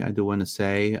Norway. I do want to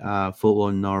say Football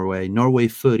Norway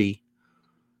Footy,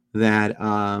 that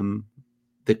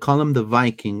they call him the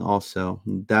Viking also.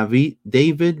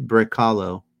 David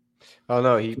Brecalo. Oh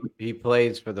no, he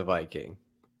plays for the Viking.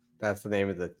 That's the name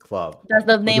of the club. That's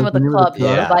the name of the name of the club.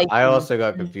 club? Yeah, Viking. I also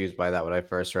got confused by that when I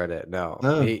first read it. No,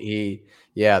 Oh.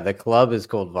 the club is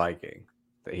called Viking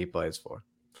that he plays for.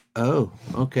 Oh,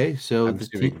 okay. So I'm the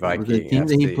assuming team Viking that he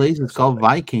FC plays or is called something.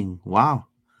 Viking. Wow.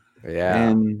 Yeah,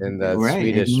 And the right, and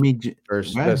Swedish he made,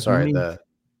 first. right, he Sorry, made- the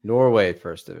Norway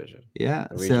First Division. Yeah,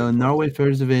 Norwegian so First Norway Division.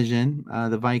 First Division,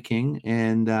 the Viking,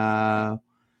 and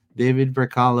David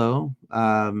Brecalo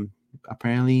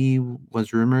apparently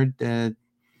was rumored that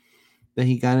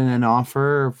he got an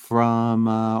offer from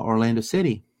Orlando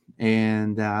City,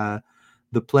 and the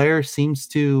player seems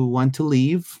to want to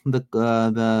leave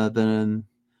the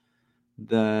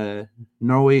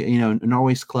Norway,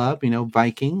 Norway's club,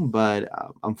 Viking, but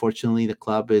unfortunately the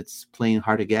club it's playing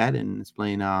hard to get and it's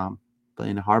playing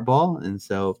hardball, and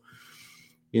so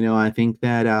I think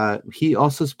that he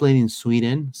also has played in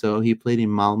Sweden, so he played in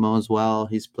Malmo as well.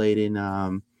 He's played in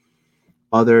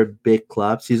other big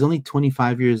clubs. He's only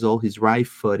 25 years old. He's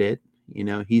right-footed.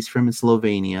 He's from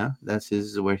Slovenia. That's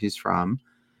where he's from,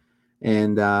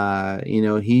 and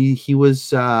he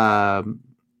was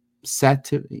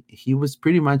he was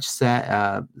pretty much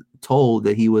told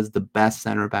that he was the best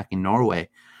center back in Norway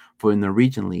for the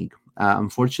Norwegian league.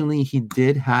 Unfortunately, he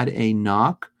did had a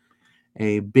knock,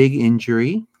 a big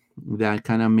injury that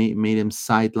kind of made him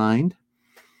sidelined,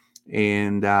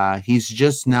 and he's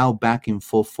just now back in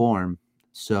full form.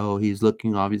 So he's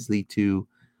looking obviously to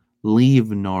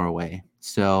leave Norway.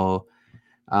 So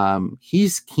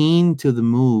he's keen to the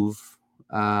move.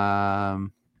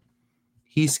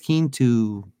 He's keen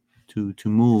to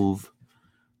move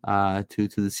to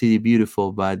the City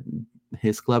Beautiful, but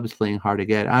his club is playing hard to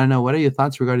get. I don't know. What are your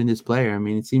thoughts regarding this player? I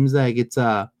mean, it seems like it's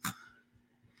top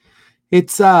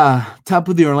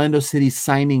of the Orlando City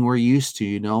signing we're used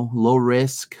to, low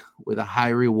risk with a high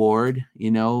reward,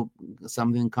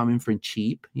 something coming from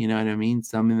cheap, you know what I mean?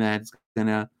 Something that's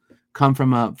gonna come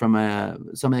from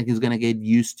something that he's gonna get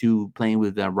used to playing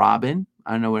with Robin.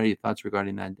 I don't know, what are your thoughts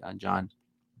regarding that, John?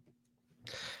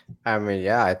 I mean,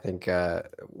 yeah, I think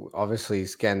obviously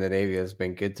Scandinavia has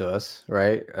been good to us,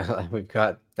 right? We've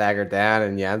got Dagger Dan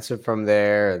and Janssen from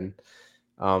there, and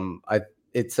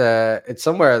it's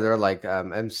somewhere they're like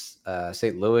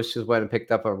St. Louis just went and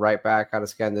picked up a right back out of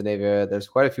Scandinavia. There's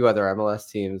quite a few other MLS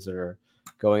teams that are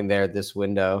going there this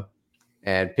window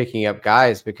and picking up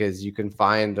guys because you can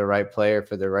find the right player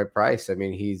for the right price. I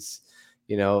mean, he's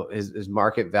his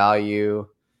market value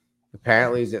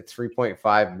apparently is at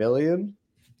 3.5 million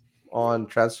on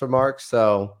Transfermarkt.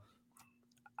 So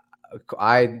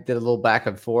I did a little back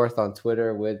and forth on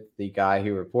Twitter with the guy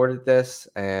who reported this,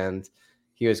 and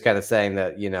he was kind of saying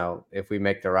that, if we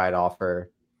make the right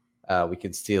offer, we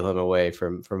could steal him away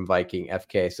from Viking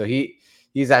FK. So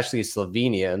he's actually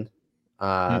Slovenian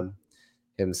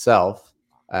himself,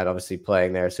 and obviously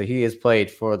playing there. So he has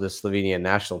played for the Slovenian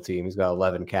national team. He's got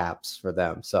 11 caps for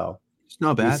them. So it's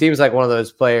not bad. He seems like one of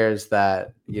those players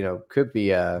that, could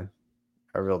be a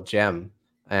real gem,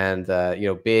 and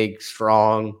big,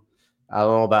 strong, I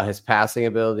don't know about his passing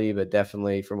ability, but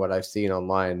definitely from what I've seen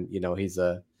online,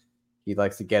 he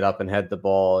likes to get up and head the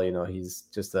ball. He's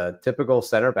just a typical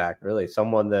center back, really,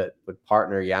 someone that would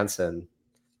partner Janssen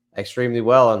extremely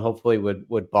well and hopefully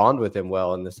would bond with him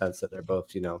well, in the sense that they're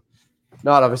both,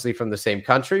 not obviously from the same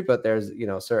country, but there's,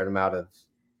 a certain amount of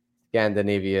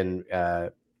Scandinavian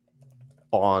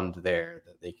bond there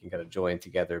that they can kind of join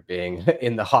together, being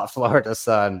in the hot Florida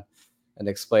sun, and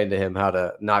explain to him how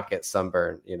to not get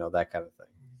sunburned, that kind of thing.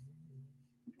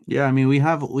 Yeah, I mean, we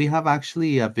have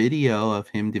actually a video of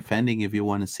him defending if you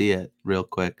want to see it real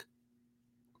quick.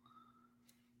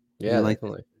 Yeah,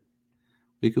 definitely.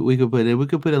 We could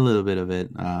put a little bit of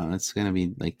it. It's gonna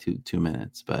be like two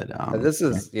minutes, but this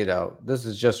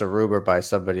is just a rumor by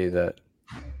somebody that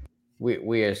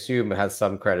we assume has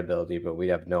some credibility, but we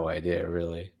have no idea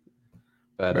really.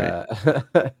 But right.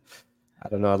 I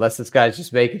don't know, unless this guy's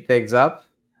just making things up.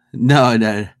 No.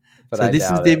 But so this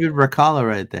is David Bracala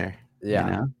right there.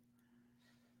 Yeah.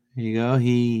 Here you go.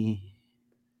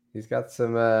 He's got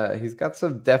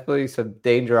definitely some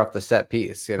danger off the set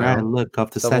piece, Right, look, off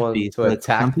the set piece. To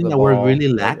attack something the that ball we're really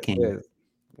lacking.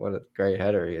 What a great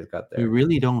header he has got there. We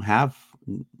really don't have,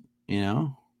 Yeah.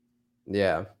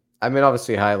 I mean,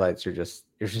 obviously highlights, you're just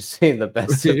seeing the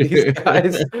best of these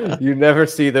guys. You never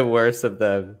see the worst of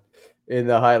them in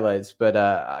the highlights. But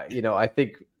I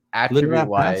think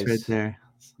attribute-wise, right there.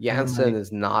 Janssen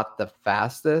is not the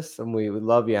fastest, and we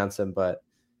love Janssen, but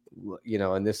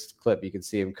in this clip you can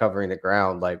see him covering the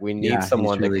ground. Like, we need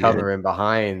someone really to cover him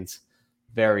behind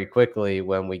very quickly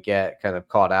when we get kind of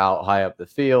caught out high up the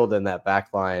field in that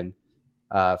back line.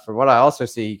 From what I also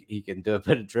see, he can do a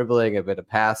bit of dribbling, a bit of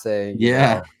passing.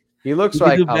 Yeah. He looks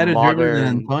like a modern,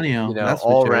 than Antonio,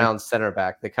 all-around center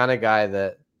back, the kind of guy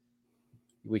that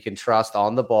we can trust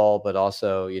on the ball, but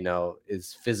also,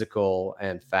 is physical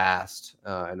and fast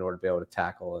in order to be able to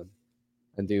tackle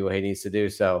and do what he needs to do.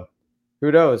 So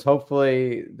who knows?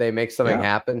 Hopefully they make something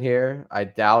happen here. I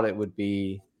doubt it would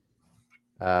be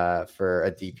for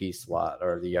a DP slot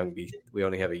or the young B. We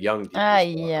only have a young DP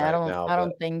slot I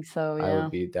don't think so. Yeah. I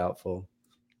would be doubtful.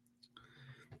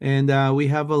 And we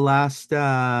have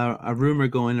a rumor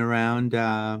going around.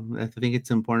 I think it's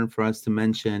important for us to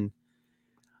mention.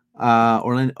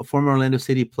 Former Orlando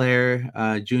City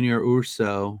player Junior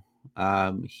Urso.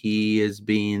 He is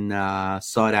being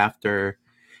sought after.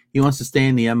 He wants to stay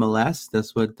in the MLS.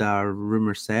 That's what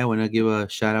rumors say. I want to give a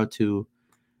shout out to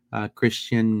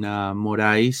Christian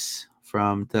Morais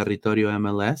from Territorio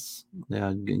MLS,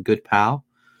 good pal.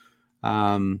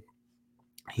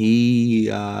 He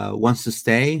wants to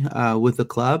stay with the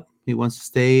club. He wants to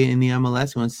stay in the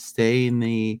MLS. He wants to stay in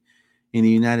the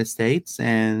United States.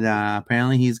 And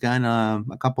apparently he's gotten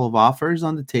a couple of offers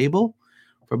on the table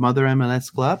from other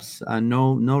MLS clubs.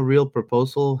 No real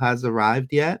proposal has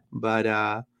arrived yet,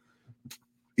 but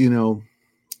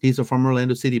he's a former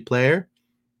Orlando City player.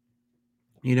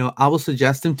 I will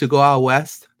suggest him to go out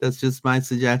west. That's just my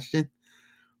suggestion.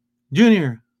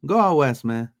 Junior, go out west,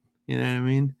 man. You know what I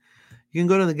mean? You can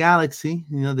go to the Galaxy.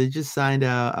 They just signed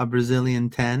a Brazilian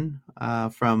 10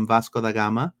 from Vasco da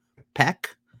Gama,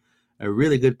 Peck, a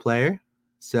really good player.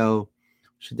 So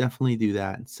should definitely do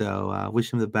that. So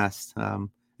wish him the best.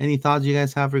 Any thoughts you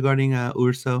guys have regarding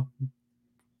Urso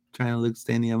trying to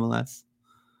stay in the MLS?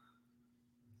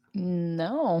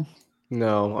 No.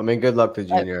 I mean, good luck to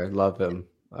Junior. Love him.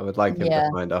 I would like him to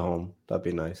find a home. That'd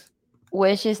be nice.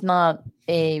 Wish is not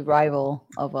a rival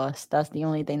of us. That's the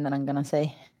only thing that I'm gonna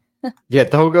say. Yeah,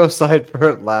 don't go side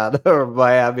for Atlanta or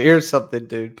Miami or something,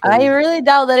 dude. I really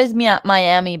doubt that it's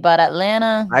Miami, but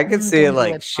Atlanta. I could see it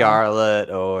like Charlotte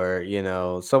or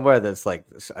somewhere that's like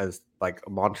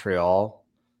Montreal,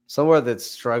 somewhere that's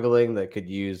struggling that could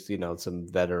use some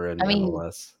veteran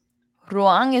MLS.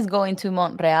 Ruan is going to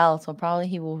Montreal, so probably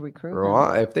he will recruit.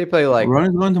 Ruan, if they play like Ruan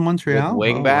is going to Montreal,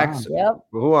 wingbacks. Wow. Yep,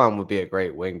 Ruan would be a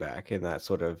great wingback in that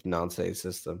sort of Nancy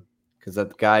system, because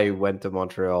that guy who went to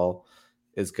Montreal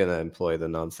is going to employ the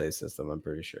Nancy system, I'm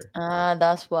pretty sure.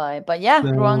 That's why. But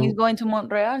Ruan is going to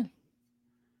Montreal.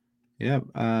 Yeah.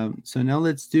 So now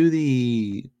let's do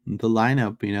the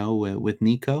lineup. With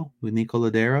Nico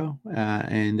Lodeiro,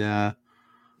 and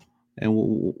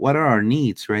what are our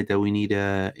needs, right? That we need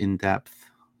in depth.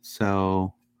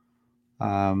 So,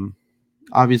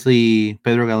 obviously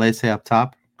Pedro Galese up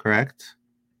top, correct?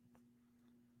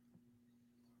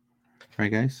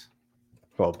 Right, guys.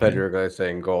 Well, Pedro Galese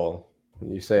in goal.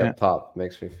 When you say up top,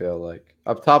 makes me feel like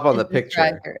up top on the picture.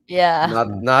 Striker. Yeah.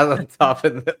 Not on top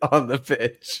on the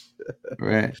pitch.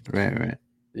 Right.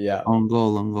 Yeah. On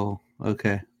goal.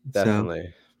 Okay. Definitely.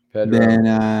 So, Pedro. Then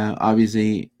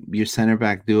obviously your center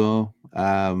back duo.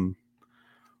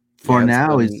 For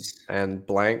now, Jansen and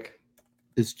blank.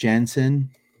 it's Jansen.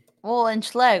 Well, and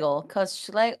Schlegel, because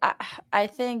Schlegel, I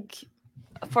think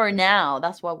for now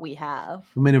that's what we have.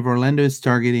 I mean, if Orlando is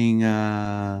targeting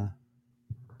a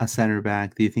center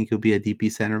back, do you think he'll be a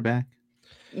DP center back?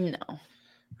 No.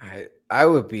 I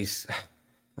would be.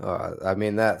 I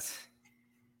mean, that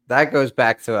goes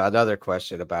back to another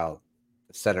question about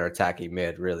center attacking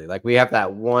mid. Really, like we have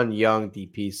that one young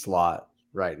DP slot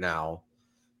right now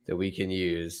that we can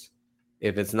use.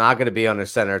 If it's not going to be on a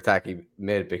center attacking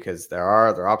mid, because there are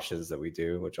other options that we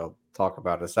do, which I'll talk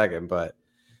about in a second, but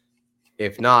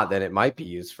if not, then it might be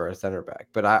used for a center back.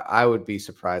 But I would be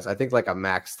surprised. I think like a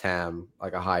max TAM,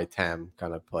 like a high TAM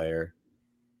kind of player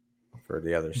for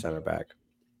the other center back.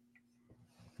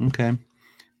 Okay.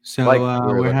 So Like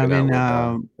we're having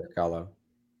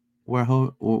with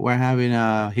we're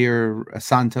having here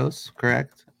Santos,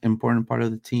 correct? Important part of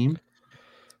the team,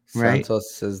 right?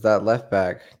 Santos is that left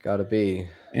back, gotta be.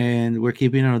 And we're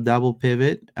keeping on a double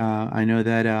pivot. I know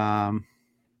that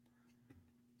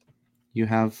you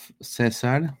have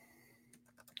Cesar.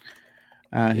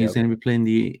 He's going to be playing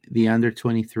the under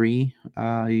 23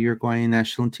 Uruguayan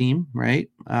national team, right?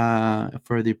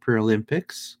 For the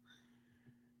Paralympics.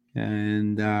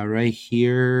 And right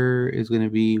here is going to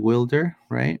be Wilder,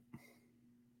 right?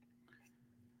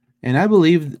 And I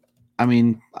believe, I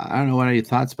mean, I don't know what are your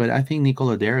thoughts, but I think Nico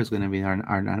Lodeiro is going to be our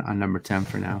number 10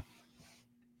 for now.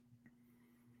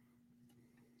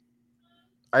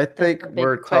 I think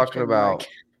we're talking about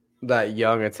that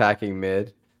young attacking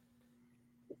mid.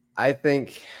 I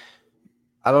think,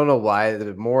 I don't know why,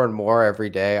 more and more every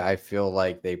day, I feel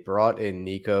like they brought in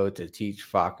Nico to teach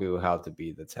Facu how to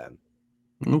be the 10.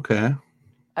 Okay.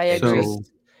 I agree. So,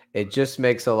 it just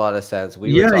makes a lot of sense.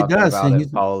 We were talking about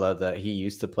it, Paula, that he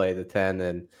used to play the 10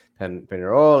 and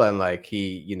Peñarol, and like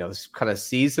he, kind of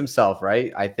sees himself,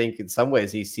 right? I think in some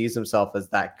ways he sees himself as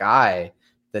that guy,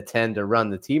 the 10 to run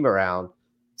the team around.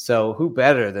 So who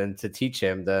better than to teach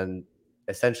him than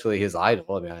essentially his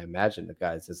idol? I mean, I imagine the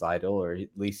guy's his idol, or at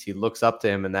least he looks up to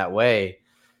him in that way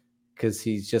because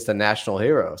he's just a national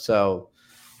hero. So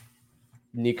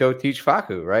Nico teach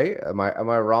Facu, right? Am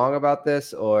I wrong about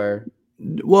this? Or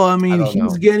well, I mean,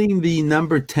 he's getting the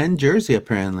number 10 jersey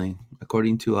apparently,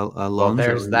 according to Alonso. Well,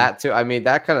 there's that too. I mean,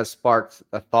 that kind of sparked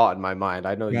a thought in my mind.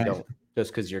 I know you don't,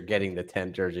 just because you're getting the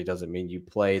 10 jersey doesn't mean you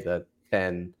play the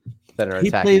 10 center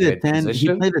attacking mid position.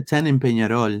 He played the 10 in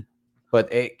Peñarol. But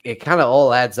it kind of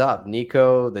all adds up.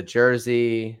 Nico, the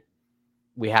jersey,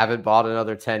 we haven't bought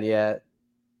another 10 yet.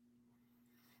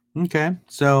 Okay,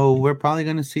 so we're probably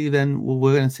going to see then.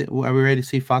 We're going to see. Are we ready to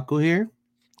see Facu here?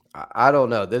 I don't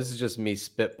know. This is just me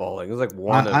spitballing. It's like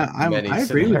one of many. I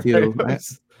agree with you.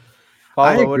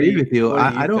 I agree with you.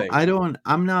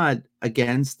 I'm not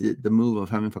against the move of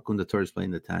having Facundo Torres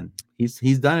playing the 10.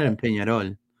 He's done it in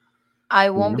Peñarol. I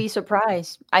won't be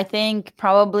surprised. I think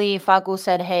probably Facu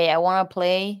said, "Hey, I want to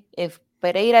play. If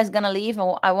Pereira is gonna leave,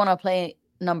 I want to play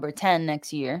number 10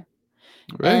 next year."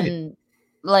 Right. And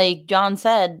like John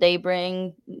said, they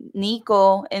bring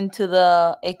Nico into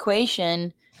the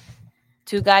equation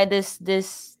to guide this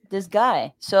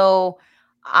guy. So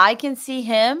I can see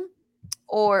him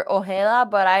or Ojeda,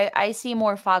 but I see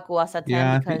more Facu as a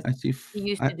 10 because he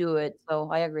used to do it. So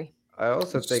I agree. I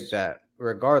also think that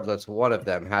regardless, one of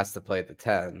them has to play the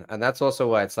 10. And that's also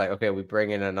why it's like, okay, we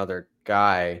bring in another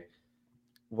guy.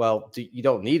 Well, you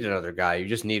don't need another guy. You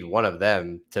just need one of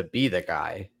them to be the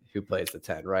guy who plays the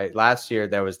 10, right? Last year,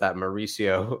 there was that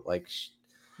Mauricio, like,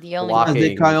 the only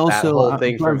blocking that whole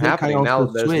thing from happening. Now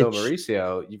there's no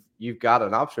Mauricio. You've got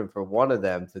an option for one of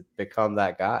them to become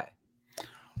that guy.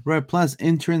 Right. Plus,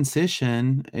 in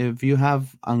transition, if you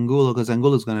have Angulo, because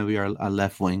Angulo is going to be our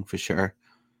left wing for sure.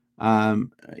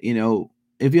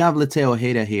 If you have, let's say,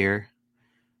 Ojeda here,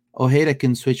 Ojeda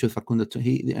can switch with Facundo.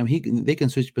 They can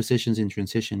switch positions in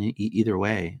transition either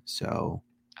way. So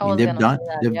they've done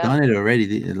it already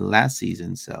the last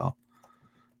season. So,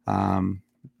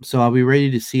 so are we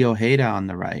ready to see Ojeda on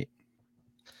the right?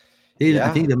 I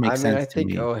think that makes sense. I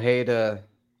think to me.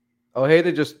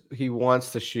 Ojeda just he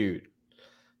wants to shoot.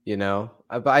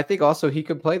 But I think also he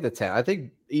could play the 10. I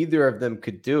think either of them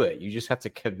could do it. You just have to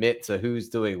commit to who's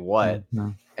doing what. Mm-hmm.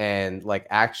 And like,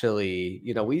 actually,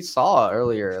 we saw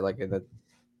earlier, like in the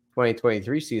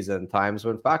 2023 season, times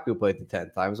when Facu played the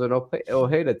 10, times when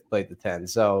Ojeda played the 10.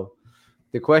 So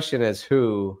the question is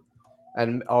who,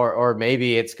 or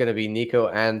maybe it's going to be Nico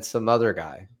and some other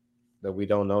guy that we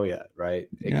don't know yet, right?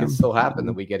 It could still happen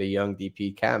that we get a young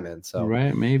DP cam in. So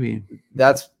right, maybe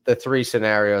that's the three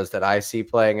scenarios that I see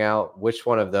playing out. Which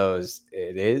one of those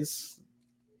it is,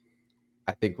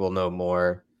 I think we'll know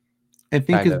more I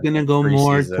think kind it's of going to go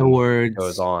more preseason towards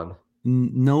goes on.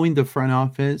 knowing the front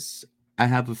office. I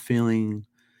have a feeling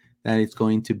that it's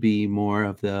going to be more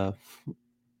of the,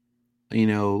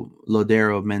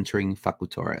 Lodero mentoring Facu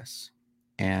Torres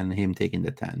and him taking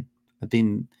the 10. I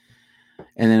think,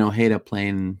 and then Ojeda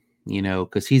playing,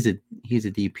 because he's a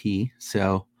DP,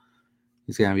 so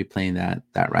he's going to be playing that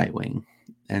right wing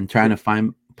and trying to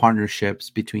find partnerships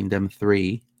between them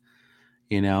three.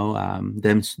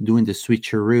 Them doing the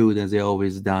switcheroo as they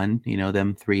always done.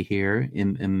 Them three here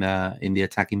in the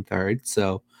attacking third.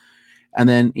 So, and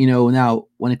then now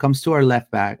when it comes to our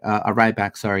right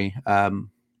back, sorry,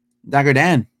 Dagger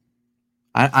Dan.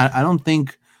 I don't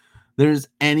think there's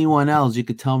anyone else you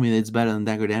could tell me that's better than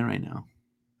Dagger Dan right now.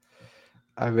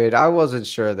 I mean, I wasn't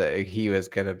sure that he was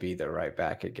going to be the right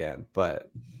back again,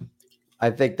 but I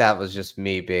think that was just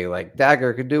me being like,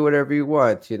 Dagger can do whatever you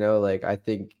want. Like, I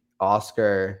think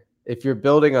Oscar, if you're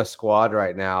building a squad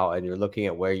right now and you're looking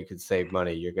at where you can save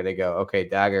money, you're going to go, okay,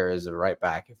 Dagger is a right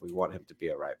back if we want him to be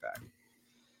a right back.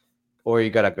 Or you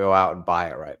got to go out and buy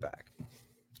a right back.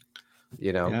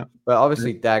 Yeah. But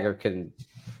obviously Dagger can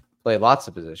play lots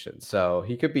of positions, so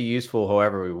he could be useful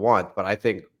however we want. But I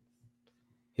think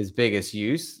his biggest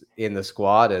use in the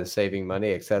squad and saving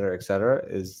money, et cetera,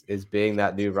 is being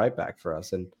that new right back for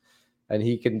us, and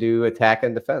he can do attack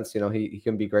and defense. He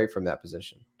can be great from that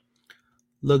position.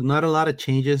 Look, not a lot of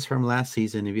changes from last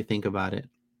season if you think about it.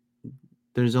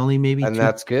 There's only maybe and two.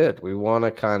 That's good. We want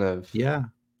to kind of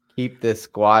keep this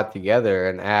squad together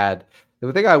and add.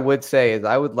 The thing I would say is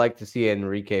I would like to see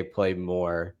Enrique play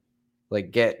more.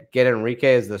 Like get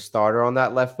Enrique as the starter on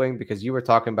that left wing, because you were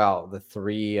talking about the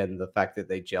three and the fact that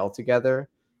they gel together.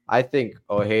 I think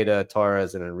Ojeda,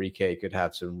 Torres, and Enrique could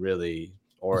have some really,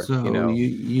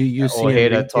 you see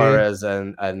Ojeda, Enrique? Torres,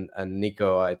 and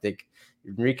Nico. I think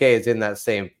Enrique is in that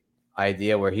same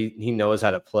idea where he knows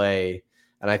how to play,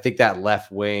 and I think that left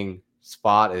wing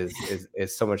spot is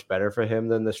so much better for him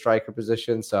than the striker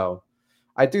position. So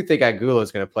I do think Angulo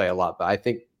is going to play a lot, but I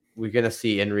think we're going to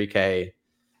see Enrique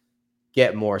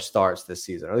get more starts this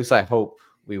season. Or at least I hope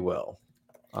we will.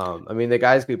 I mean, the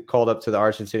guy's called up to the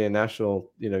Argentinian national,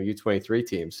 U23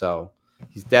 team. So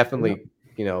he's definitely,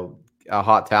 a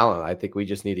hot talent. I think we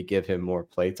just need to give him more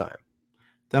play time.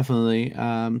 Definitely.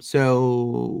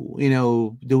 So,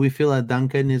 do we feel that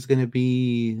Duncan is going to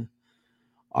be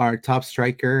our top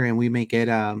striker and we may get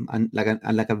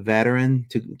like a veteran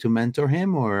to mentor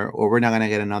him, or we're not going to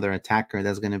get another attacker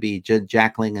that's going to be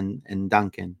Jackling and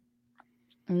Duncan?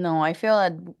 No, I feel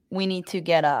that we need to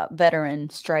get a veteran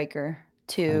striker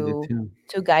to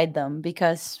guide them,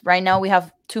 because right now we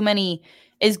have too many.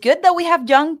 It's good that we have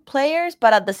young players,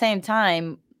 but at the same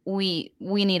time, we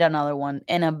need another one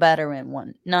and a veteran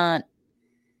one.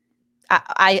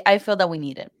 I feel that we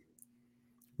need it.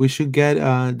 We should get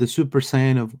the Super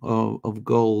Saiyan of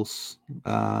goals,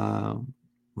 Raul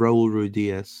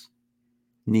Ruidiaz,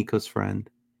 Nico's friend.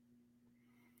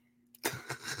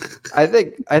 I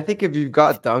think if you've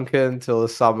got Duncan till the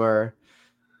summer,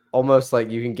 almost like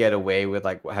you can get away with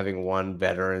like having one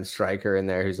veteran striker in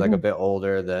there who's like a bit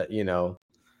older that,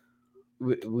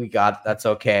 we got, that's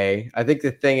okay. I think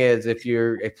the thing is, if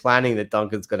you're planning that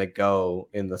Duncan's going to go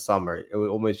in the summer, it would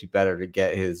almost be better to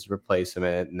get his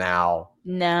replacement now.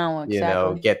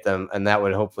 Exactly. Get them, and that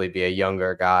would hopefully be a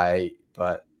younger guy.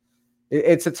 But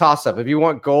it's a toss up. If you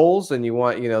want goals and you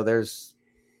want,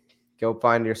 go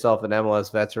find yourself an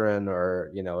MLS veteran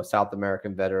or, a South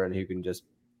American veteran who can just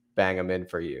bang them in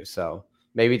for you. So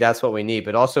maybe that's what we need.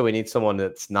 But also we need someone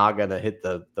that's not going to hit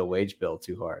the wage bill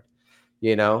too hard.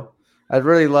 I'd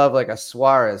really love like a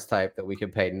Suarez type that we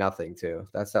can pay nothing to.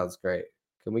 That sounds great.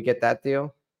 Can we get that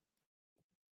deal?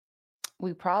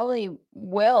 We probably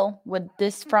will with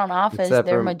this front office.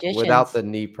 They're magicians. Without the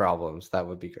knee problems, that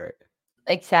would be great.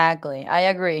 Exactly. I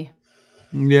agree.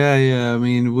 Yeah. I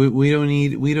mean, we don't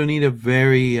need a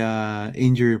very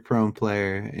injury prone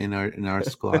player in our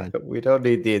squad. We don't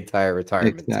need the entire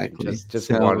retirement team. Just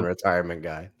one retirement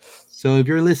guy. So if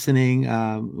you're listening,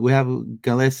 we have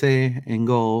Galese in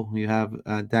goal. You have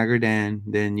Dagger Dan.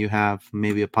 Then you have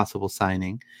maybe a possible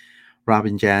signing,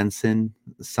 Robin Jansen,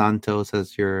 Santos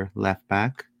as your left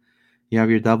back. You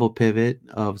have your double pivot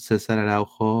of Cesar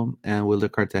Araujo and Wilder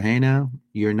Cartagena.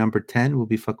 Your number 10 will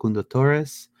be Facundo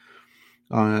Torres.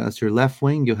 As your left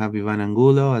wing, you'll have Ivan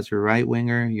Angulo. As your right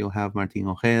winger, you'll have Martin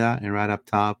Ojeda. And right up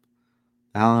top,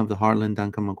 the Allen of the Heartland,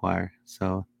 Duncan McGuire.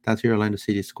 So that's your Orlando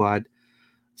City squad.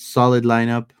 Solid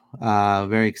lineup.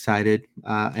 Very excited.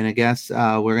 And I guess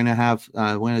we're going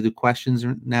to do questions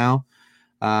now.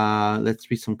 Let's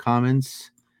read some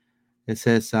comments. It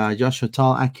says, Joshua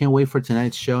Tall, I can't wait for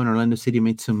tonight's show. And Orlando City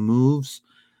made some moves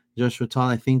Joshua Tall,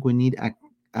 I think we need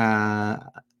a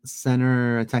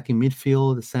center attacking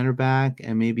midfield, a center back,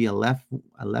 and maybe a left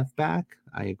back.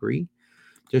 I agree.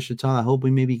 Joshua Tall, I hope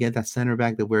we maybe get that center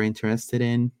back that we're interested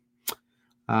in.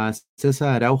 Cesar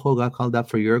Araujo got called up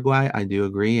for Uruguay. I do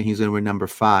agree, and he's going to wear number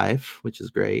 5, which is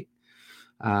great.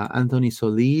 Anthony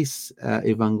Solis,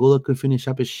 if Angulo could finish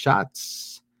up his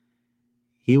shots,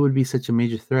 he would be such a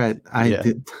major threat.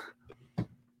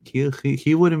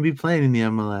 He wouldn't be playing in the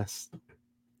MLS.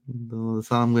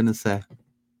 That's all I'm going to say.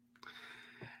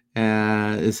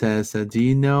 It says, do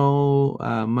you know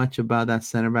much about that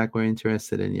center back we're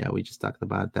interested in? Yeah, we just talked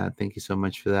about that. Thank you so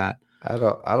much for that. I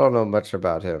don't know much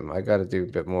about him. I got to do a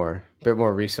bit more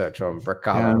research on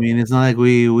Mercado. Yeah, I mean, it's not like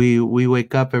we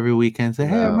wake up every weekend and say,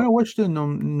 hey, I'm going to watch the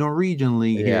Norwegian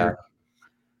league here.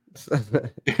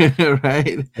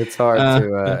 Right? It's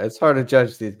hard to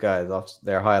judge these guys off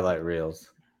their highlight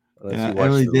reels.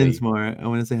 Emily Dinsmore. I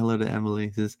want to say hello to Emily.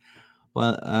 She says,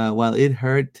 while it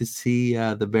hurt to see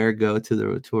the Bear go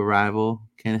to a rival,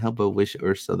 can't help but wish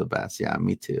Urso the best. Yeah,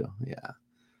 me too. Yeah.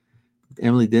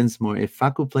 Emily Dinsmore, if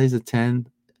Facu plays a 10,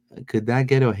 could that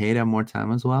get Ojeda more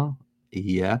time as well?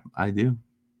 Yeah, I do.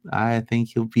 I think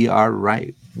he'll be our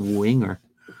right winger.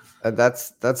 And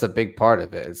that's a big part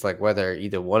of it. It's like whether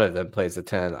either one of them plays a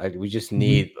 10. We just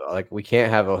need we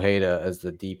can't have Ojeda as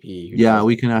the DP.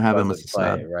 We cannot have him as a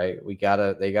sub, right?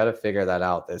 They gotta figure that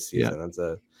out this season. Yeah. That's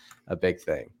a big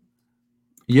thing.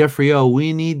 Jeffrey O,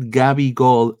 we need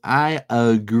Gabigol. I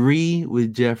agree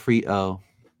with Jeffrey O.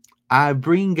 I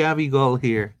bring Gabigol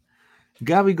here.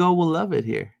 Gabigol will love it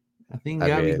here. I think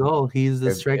Gabigol, he's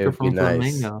the striker from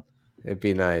Flamengo. It'd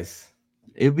be nice.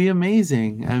 It'd be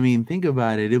amazing. I mean, think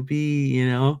about it. It'd be,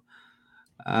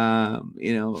 I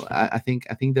think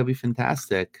that'd be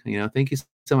fantastic. Thank you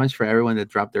so much for everyone that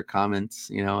dropped their comments.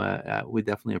 We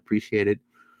definitely appreciate it.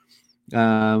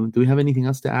 Do we have anything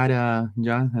else to add,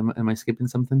 John? Am I skipping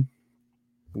something?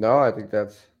 No, I think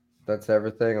that's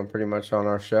everything. I'm pretty much on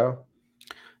our show.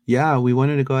 Yeah, we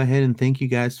wanted to go ahead and thank you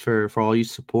guys for all your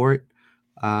support.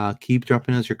 Keep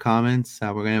dropping us your comments.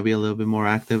 We're going to be a little bit more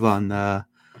active on the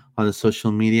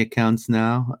social media accounts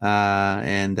now.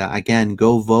 And again,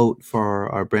 go vote for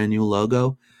our brand new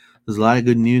logo. There's a lot of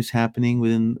good news happening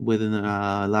within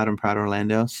Loud and Proud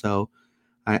Orlando. So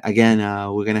we're going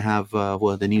to have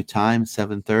the new time,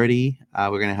 7:30.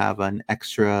 We're going to have an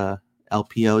extra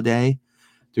LPO day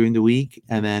during the week,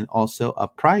 and then also a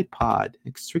Pride pod,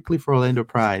 strictly for Orlando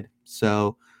Pride.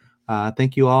 So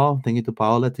thank you all. Thank you to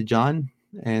Paola, to John.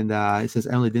 And it says,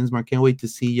 Emily Dinsmore, can't wait to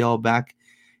see y'all back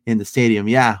in the stadium.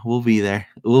 Yeah, we'll be there.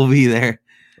 We'll be there.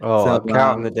 Oh, so, I'm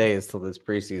counting the days till this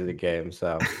preseason game.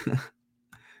 So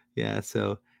yeah,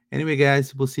 so anyway,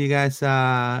 guys, we'll see you guys in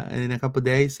a couple of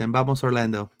days. And vamos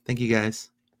Orlando. Thank you,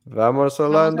 guys. Vamos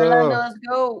Orlando. Let's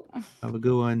go. Have a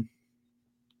good one.